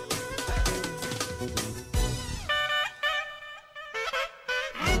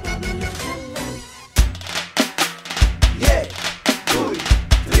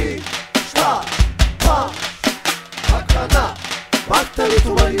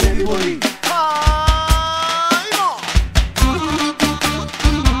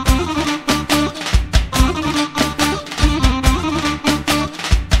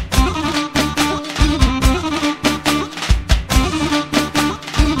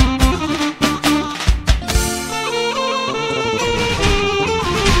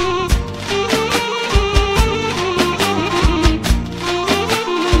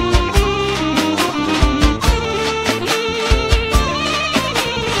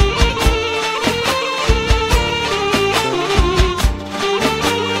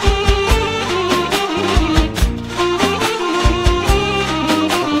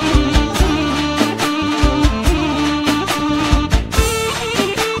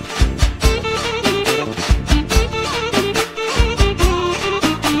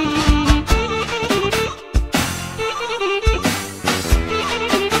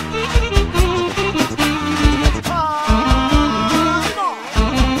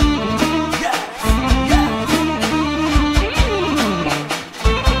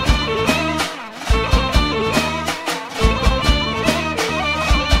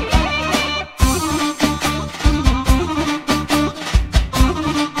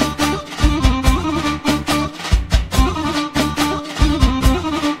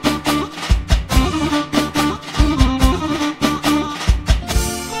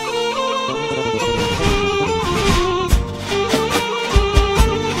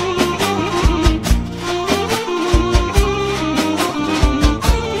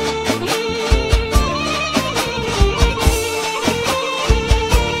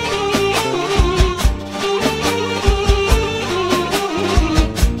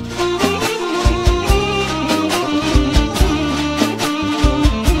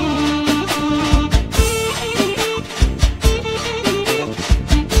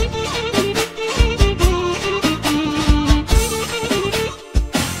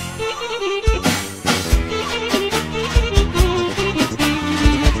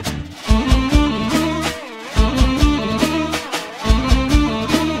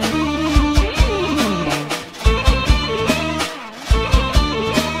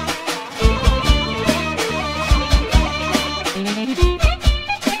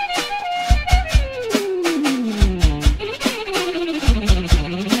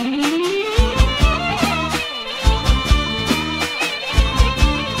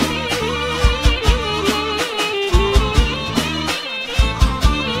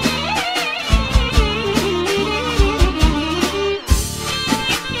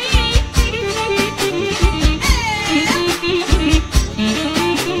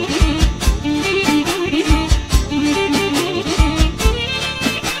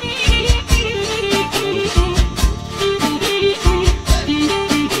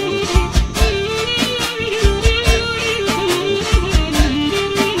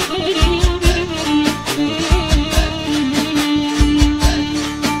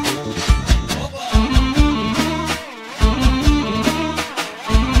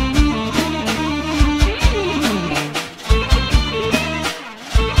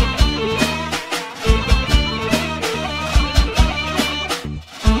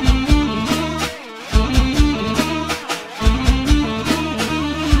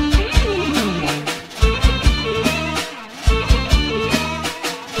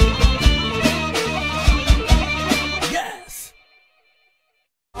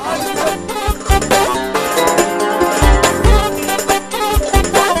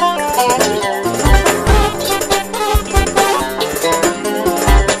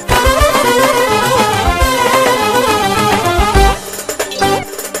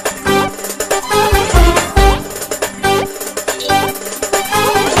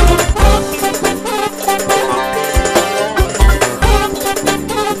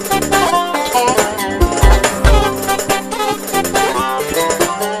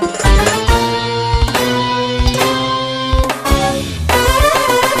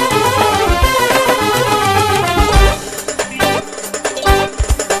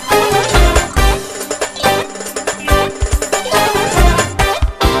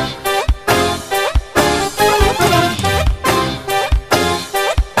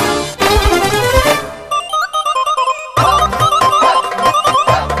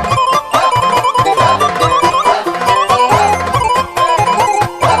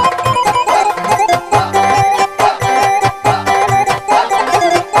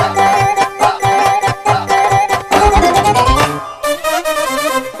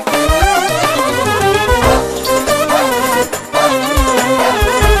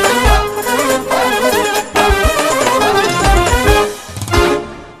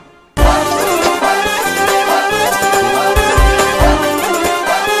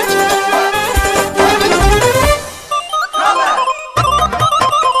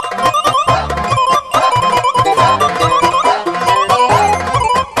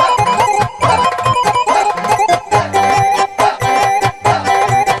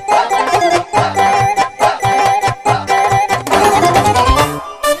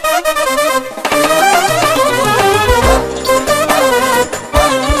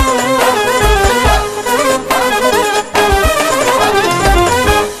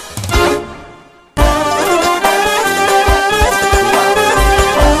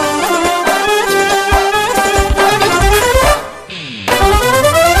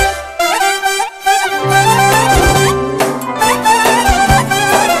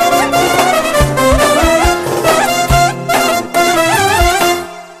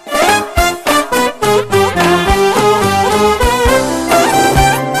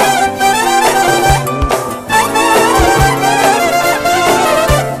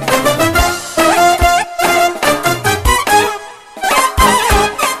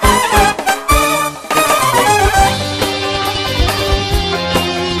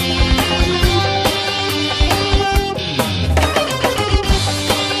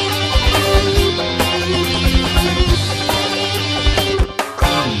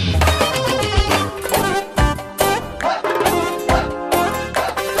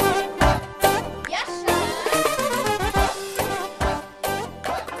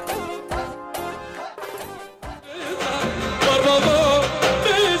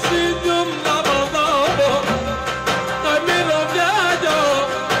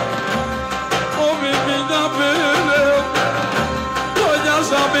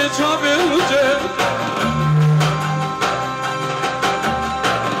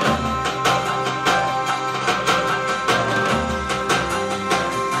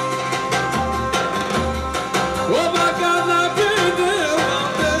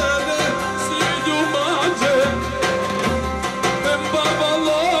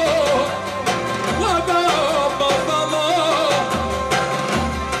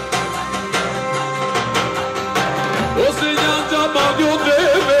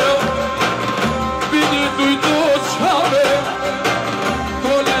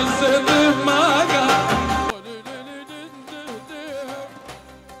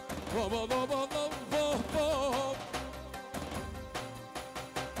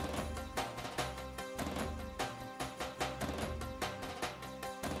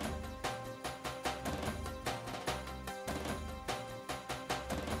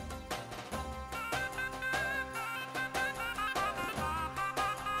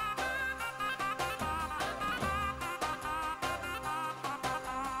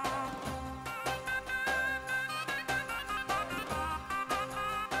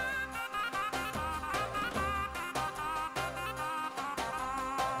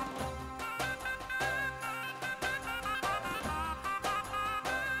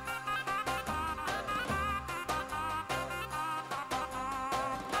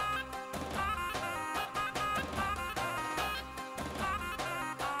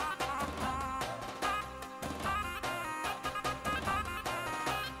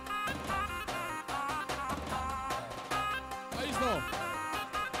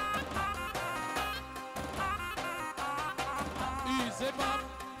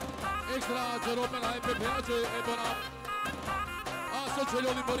Istra, Europa hai pe piace e bona. Aso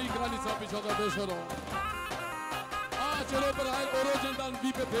celor din bori granița picioada de șoro. Europa hai orogendan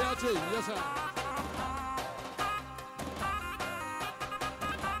vi pe piace, iasa.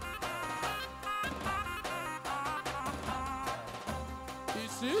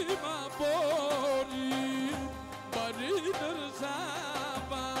 Isima bori, bari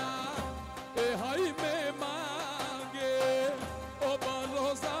derzaba, e hai me mange, o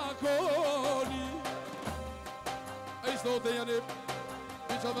barosa coni. Aí estou teiane,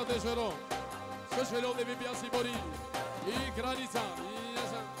 picioada de șoro. Să celor de vebija si bori. I granica,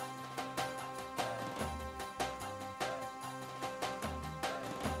 iasa.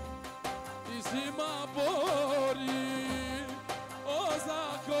 Isima bori, o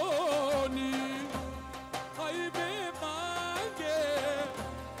zakoni, hai me mange,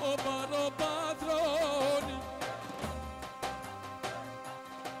 o baro patroni.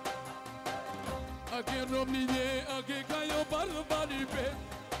 Ake romniye, ake kayo barbari pe,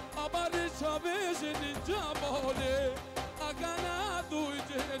 abari chaveske jamole. Agana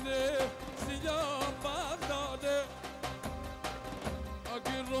duycene siyah bagdade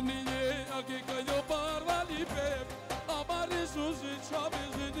Agi romniye agi kayo parvali pe Amari suzi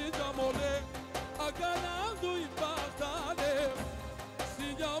chaveske jamole Agana duy bagdade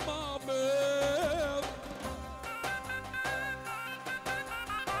siyah mamed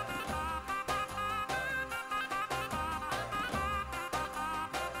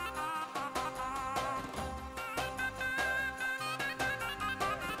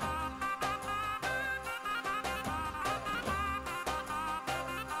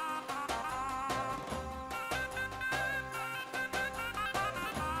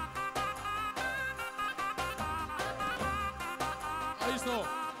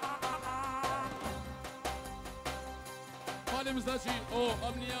Panem znači o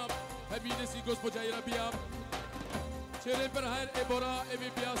amnija Habine si gospođa i rabija Čere per her e bora e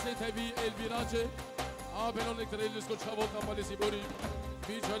vebija se tevi el virace A benon nektarellis ko çavol tampali si bori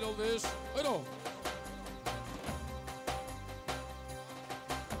Bir çalol deş Ero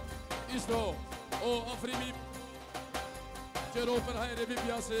Isto o afrimi Čero per her e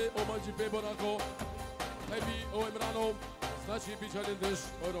vebija se o mangipe borako Tevi o emrano Znači bir çalol deş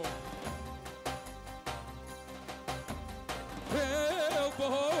Ero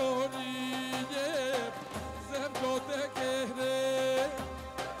Borinje zemko te kehre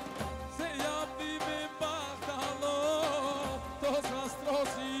se yapti ben baktalo tos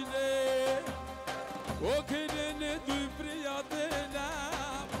astrosine o kerene duy priyatela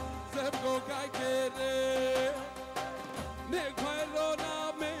zemko kai kere ne khairo na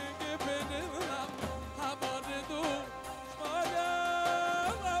me ke benela hamare du shmaya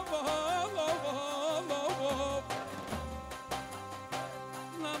la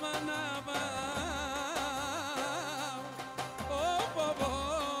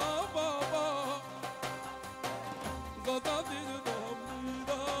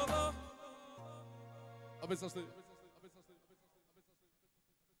Abençoe.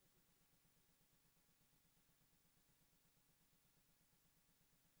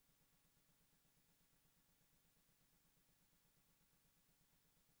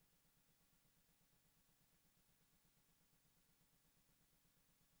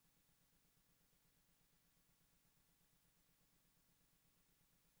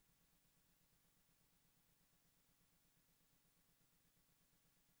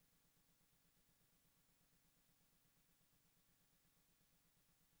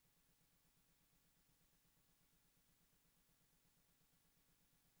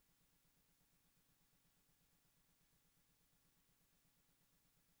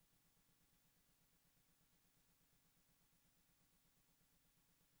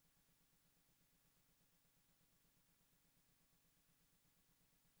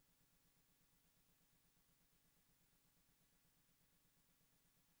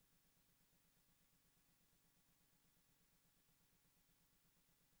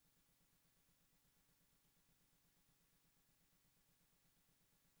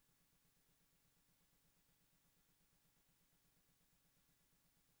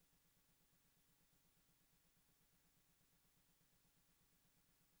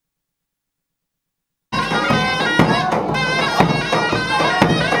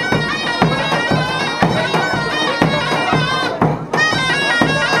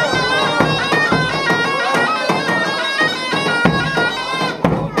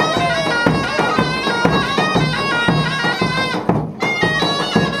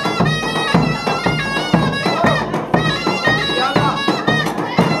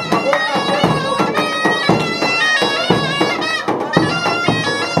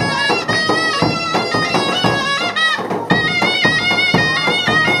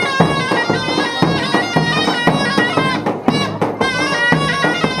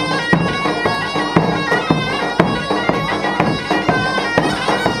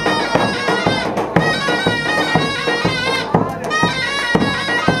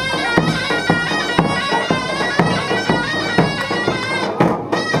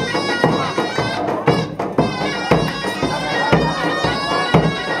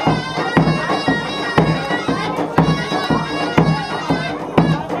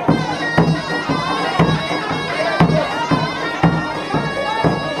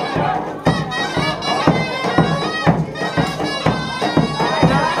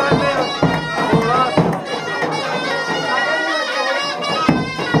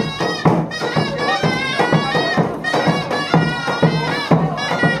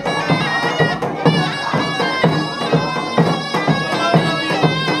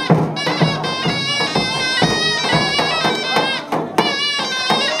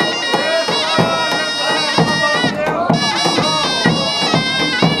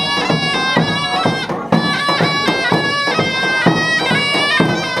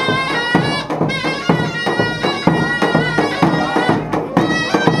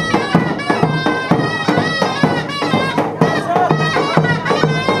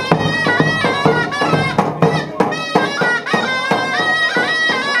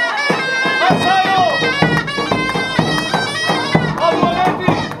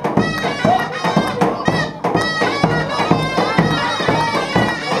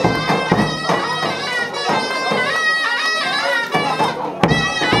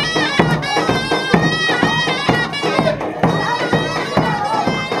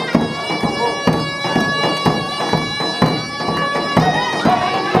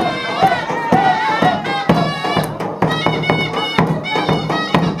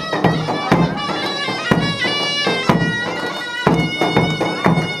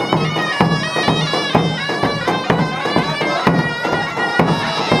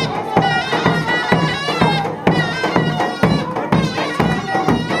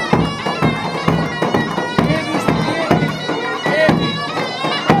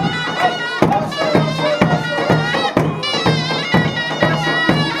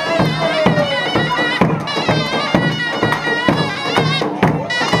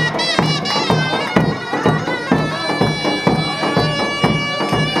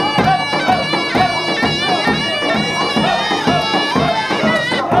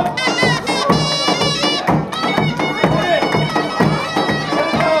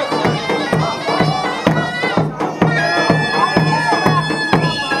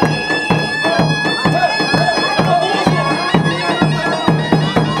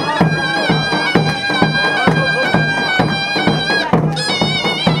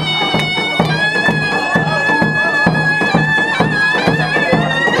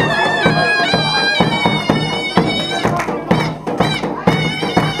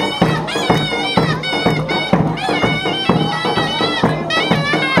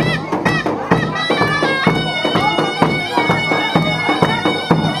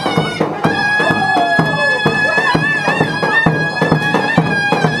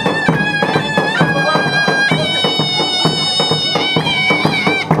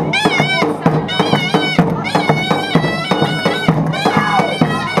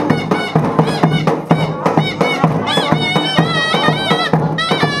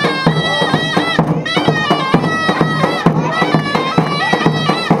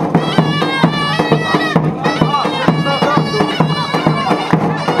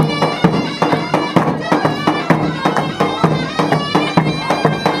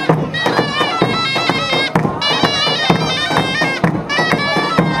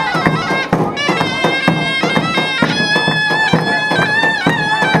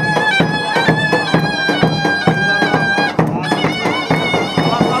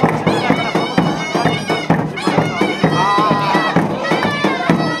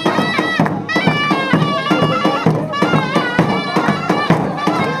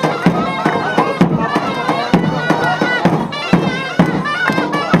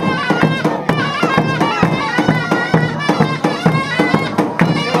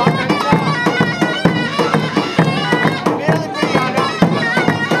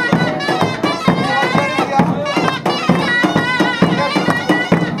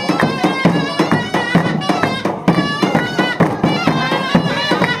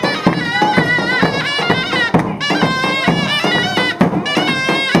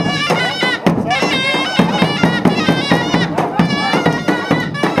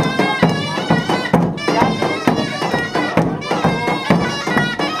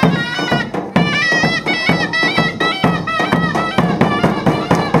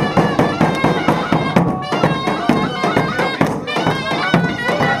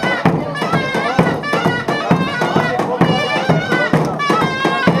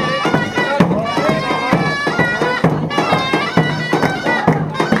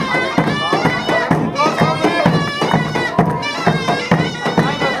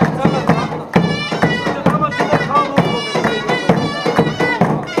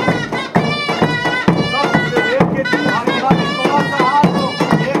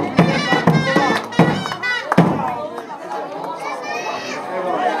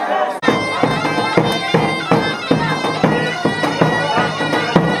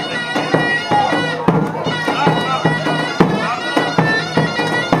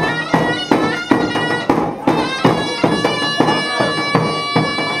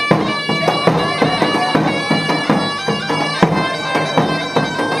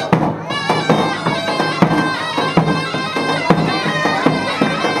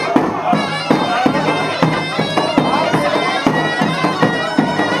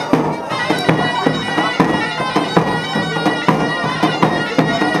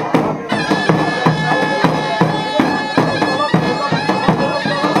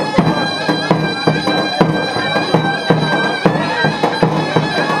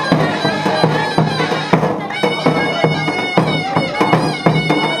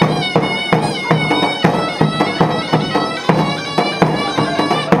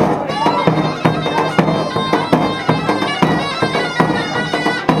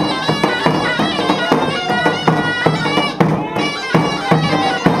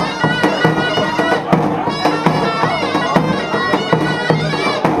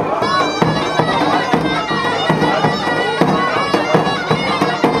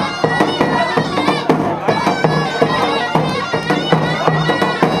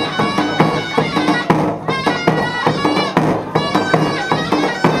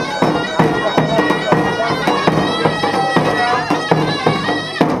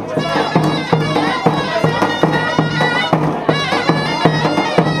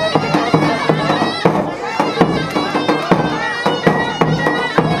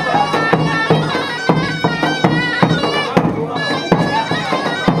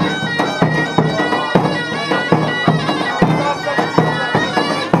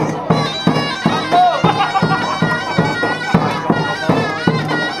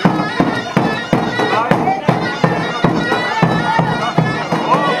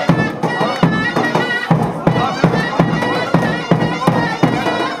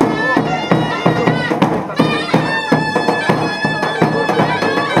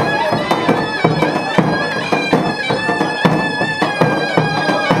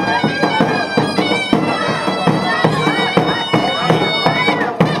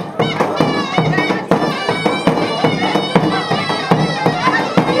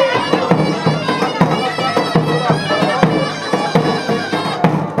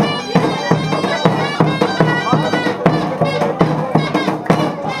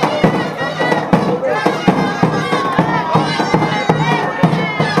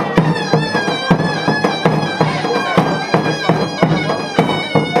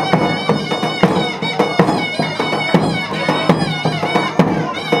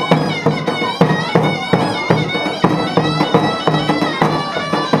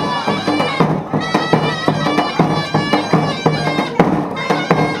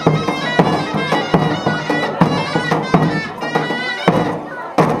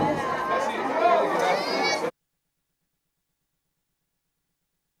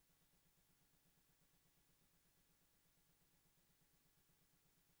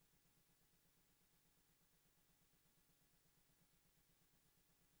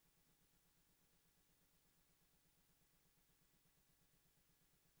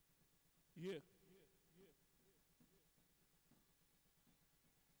 Yeah.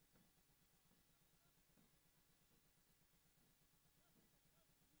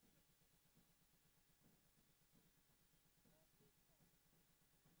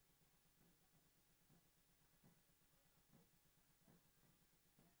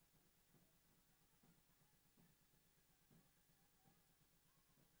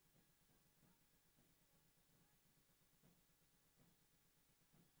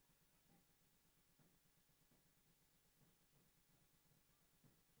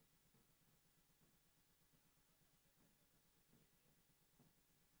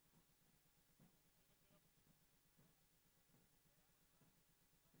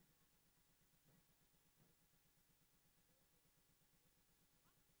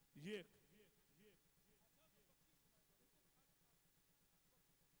 Yeah.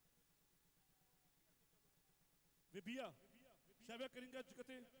 Vebija, šave karinga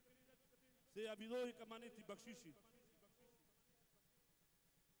čekate, se avido i kamaneti bakshishi.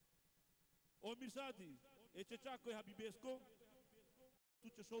 O mirsadi, e čečako e habibesko, tu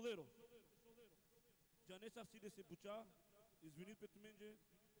će šolero. Janesa side se buča, izvinit pe tumenje,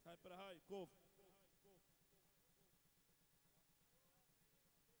 taj prahaj, kov.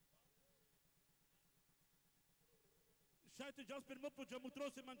 Šajte Jasper Mopo, Jamutro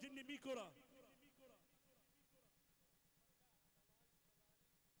se manđini mikora.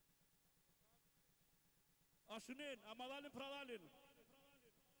 Aşunen, amalalin pralalin.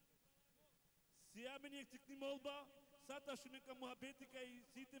 Siyamin yek tikni molba, sat aşunen ka muhabbeti ka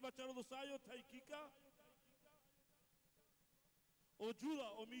site vacharolo sayo taikika. O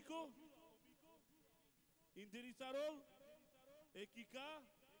Jula, o Miko. Indirisarol, ekika.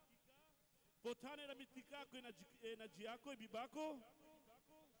 Potane ramitikako e na džiako e bibako.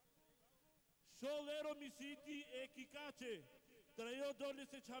 Šolero misiti e kikače. Trajo dole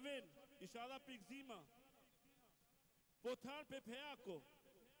se čaven. Išala pik zima. Potan pe peako.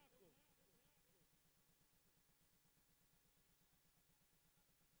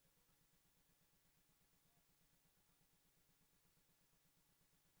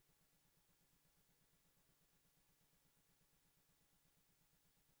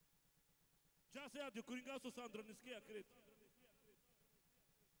 Já se adio Coringaço Sandro, não esqueça, acredito.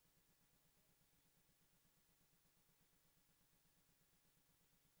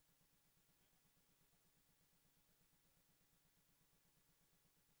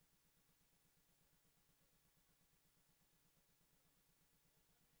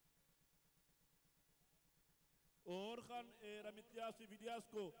 Orhan Ramitiasu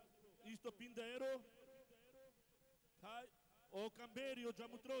Vidiasco, isto Pindaero, o Camberi, o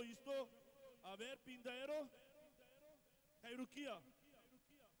Jamutro, isto. A ver, Pindaero, Kairukia.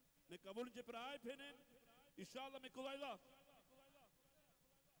 Ne kavolunce pra aypenen, inşallah me kolaylar.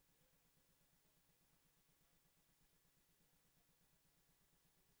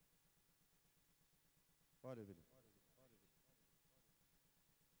 Hadi bilim.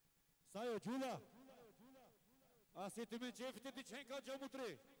 Sayo Jula. Asitimin cefti di çenka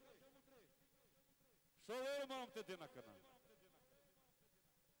Jamutri. Şovero mamte dinakana.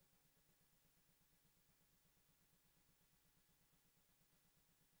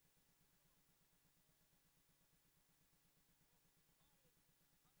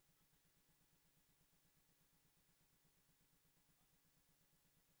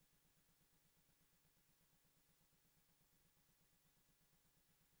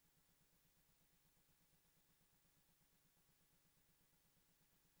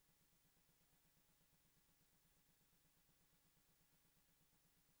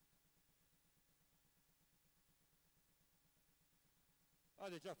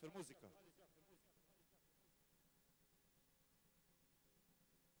 Hadi Cafer, música.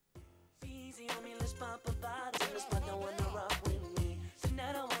 Easy on me, let's pop a bottle. Let's pop the one to rock with me.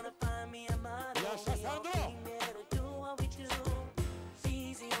 Tonight I wanna find me a model. We all came here to do what we do.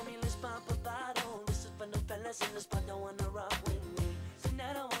 Easy on me, let's pop a bottle. This is for the fellas and let's pop the one to rock with me.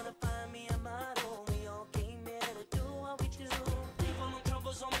 Tonight I wanna find me a model. We all came here to do what we do. Leave all them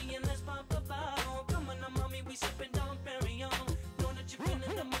troubles on me and let's pop a bottle. Come on, now, mommy, we sipping down Perry on. You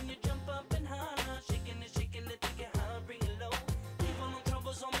feeling them when you jump up and holler. Shaking it, take it high, bring it low. Leave all them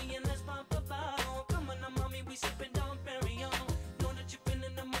troubles on me and let's pop a bottle. Come on now, mommy, we sipping down Perry on. Know that you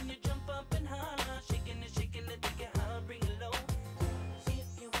feeling them when you jump up and holler. Shaking it, take it high, bring it low.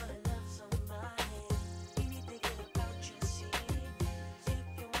 If you wanna love somebody, you need to get about your seat.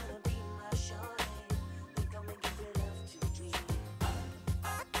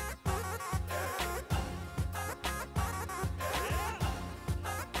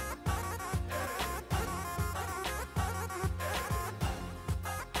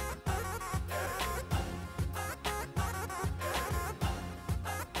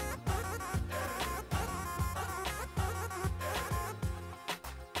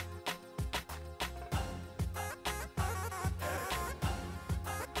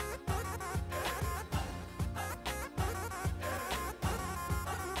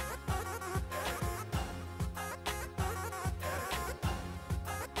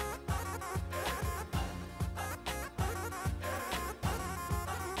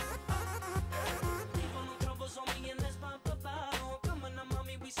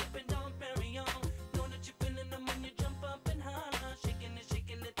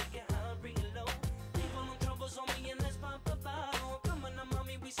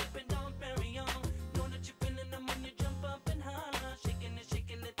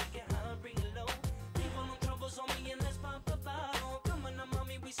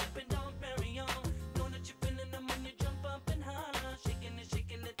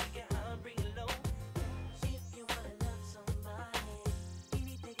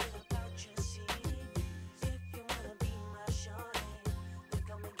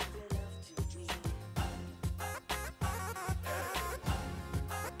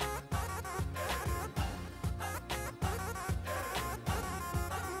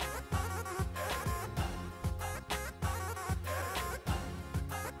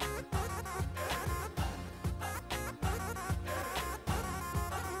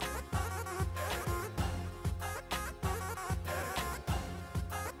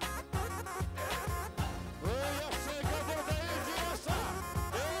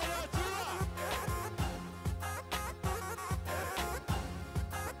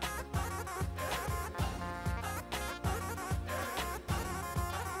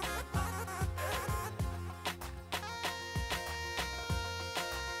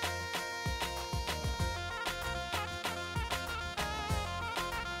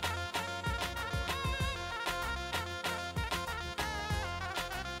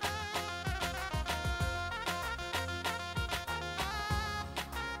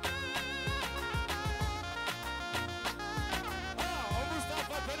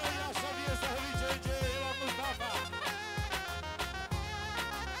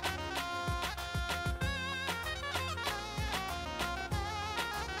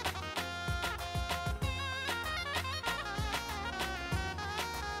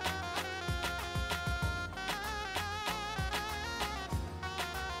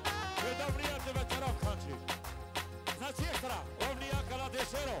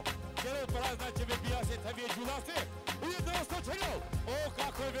 Buceriu! O,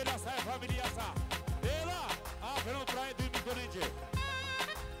 kako je vera sa je familija sa. Ela, a pero praje do Nikonenđe.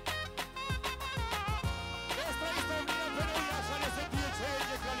 Esta istovnija pero jaša ne se tije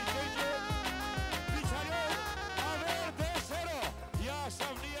čeđe, kraliteđe. Pičarju, a ver dešero, jaša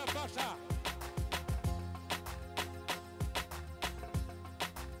vnija paša.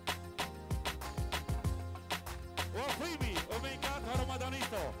 O primi, o manglarda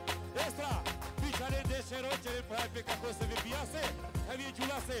romadanito. Estra, pičare dešero, čere praje pe kako se vebijase, a vi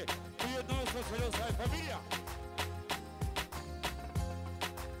džulase, ujedno sa svojom sa je familija.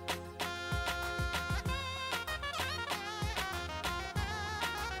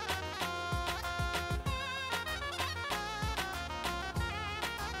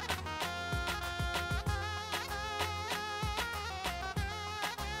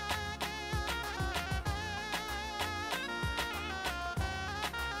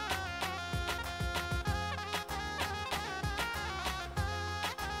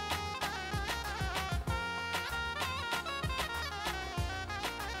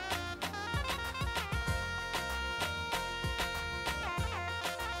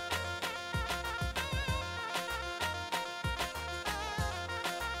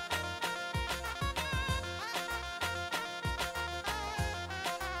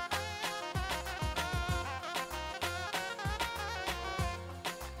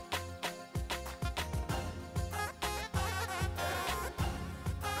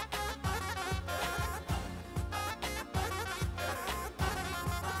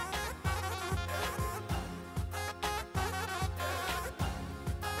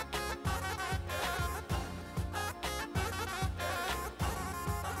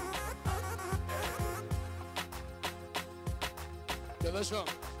 Yavaşam.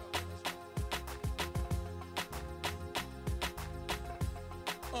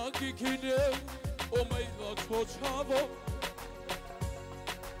 Akikine omayla çoçavo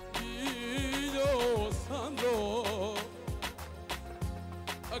Dio Sandro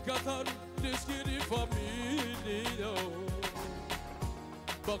Akatar deskiri familia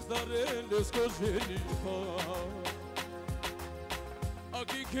Bakstare leskojeni pa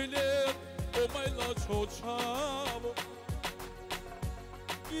Akikine omayla çoçavo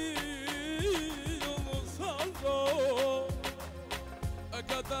Dio Sandro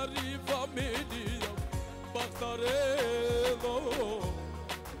Akatari familia Baktarelo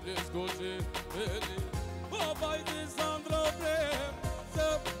Leskojeni Babay de Sandro Brem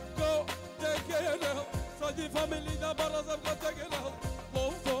Sevko tekele Sadi familia barra sevko tekele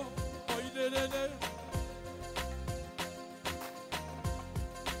Lofto Oynelele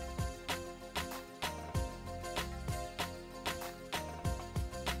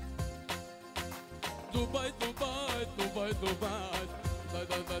Dubai, Dubai, Dubai, Dubai, la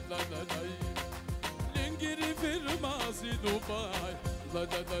la la la la la. Lingiri firması Dubai, la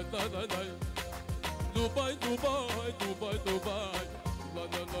la la la la la. Dubai, Dubai, Dubai, Dubai, la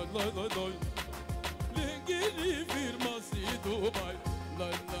la la la la la. Lingiri firması Dubai, la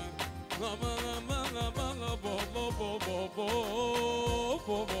la. Aman aman aman la bo bo bo bo bo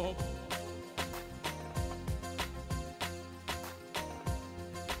bo bo.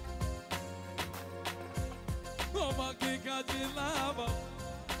 Como que cadilava,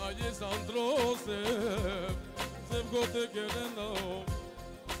 aí Sandro se gote querendo,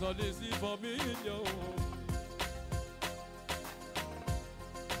 salisi família.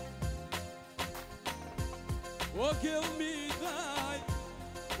 O que ele me dá,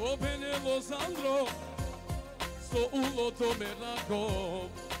 o penelo Sandro, sou o loto melaco,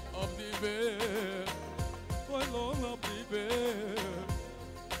 a viver, foi longe a viver.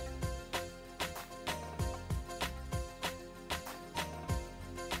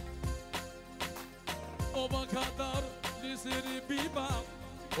 Ova kadar liseri biba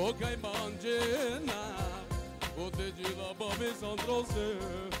o kaymancena o tecila babi Sandrose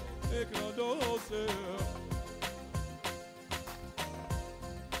ekradose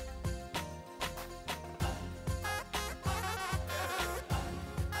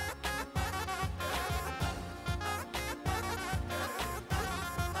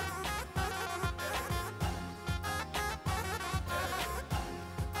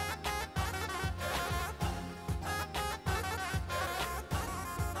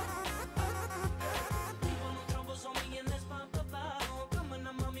Troubles on me and let's pop a bottle. Come on,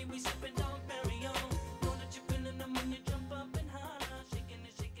 now, mommy, we sipping, don't bury on. Know the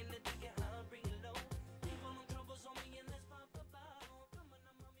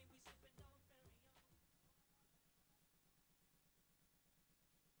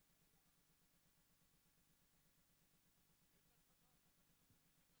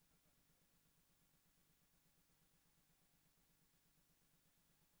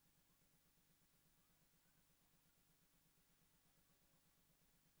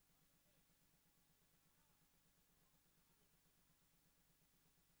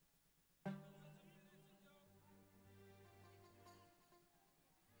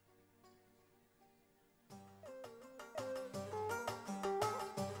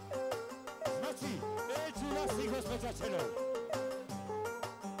gospođa Čelo.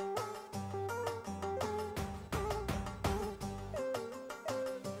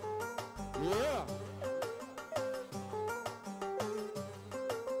 Yeah.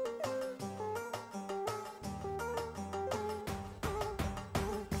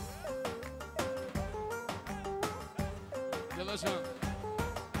 Yavaşan.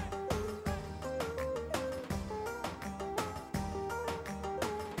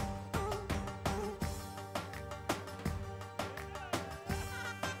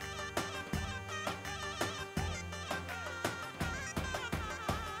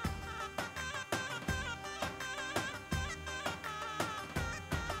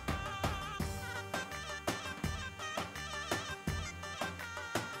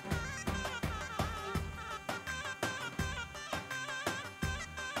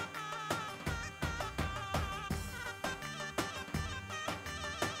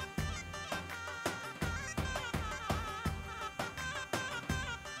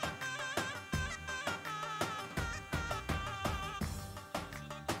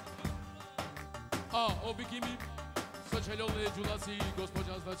 A obikimi sačeljone džulaci,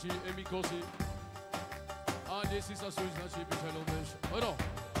 gospođa znači emikosi, a njesi sa suj znači bičeljone ro.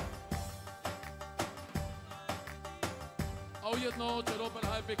 A ujedno će roper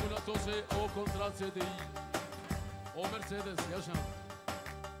hajpeku na to se o kontra CDI, o Mercedes, jašan.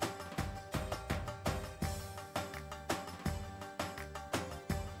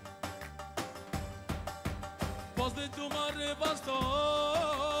 Pozde tu mare basto.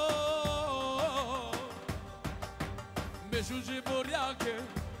 Meșuge boriache,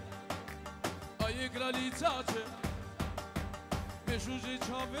 aie granițace, meșuge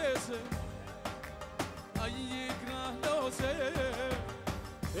chavese, aie granose.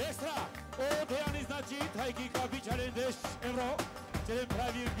 Extra, o dejani znači tajki ka bičaren deš evro, ćelem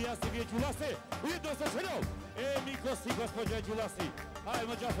pravi bijasi vije džulase, ujedno sa čeljom, mi kosti gospođa džulasi,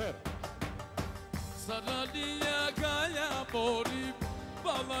 hajmo Džafer. Saralija kalja bori,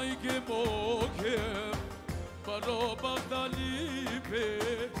 balajke mokem, Baro bagdalipe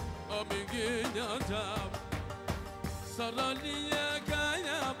aminginyatam Saraliya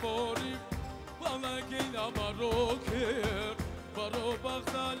kaya bori balakina baroker Baro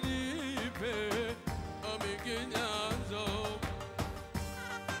bagdalipe aminginyatam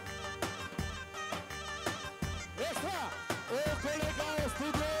Extra, o kolega o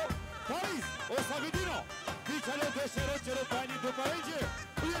studio Paris, o Sabedino, Vičalo dešero čelo pani do Paređe,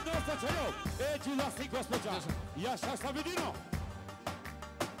 ujedno sa čelom, džulasi gospođa, Jaša Sabedino.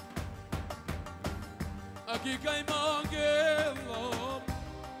 Aqui cai mangela,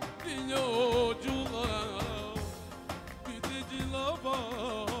 vinho džula, piti de lava,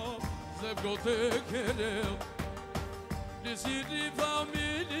 zebgo te quereu, decidi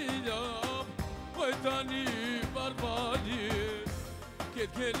família, vai tani barbarie, get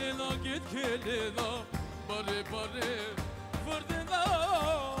kelena, bare bare, verdena,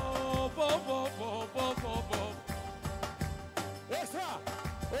 bo. Extra,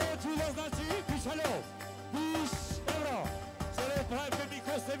 o džula znači Vičalo, viš evro, ćele pravi pe mi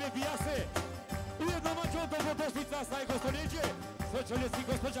koste vebija se, ujedno mačo dobrodošlica sa gostoljeđe, sočeljeci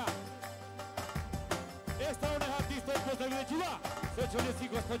gospođa. Extra one artisto pozdravile džula, sočeljeci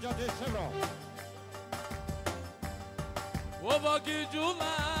gospođa 10 evro. Ovaki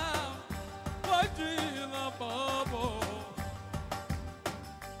džula, vajđila babo,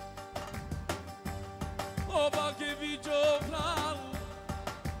 ovaki viđo plan,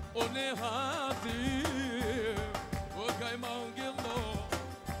 one hati, ovakaj mangilo,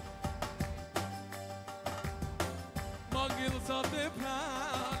 mangil sa te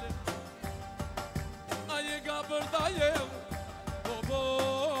plane, a je gabr da je, bo.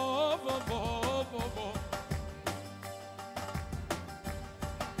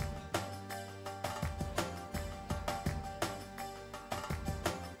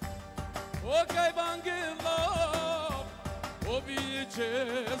 Okay, bangilo,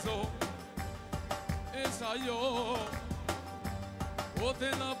 obiecezo, esayo, o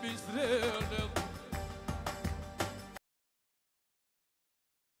te na bistrele.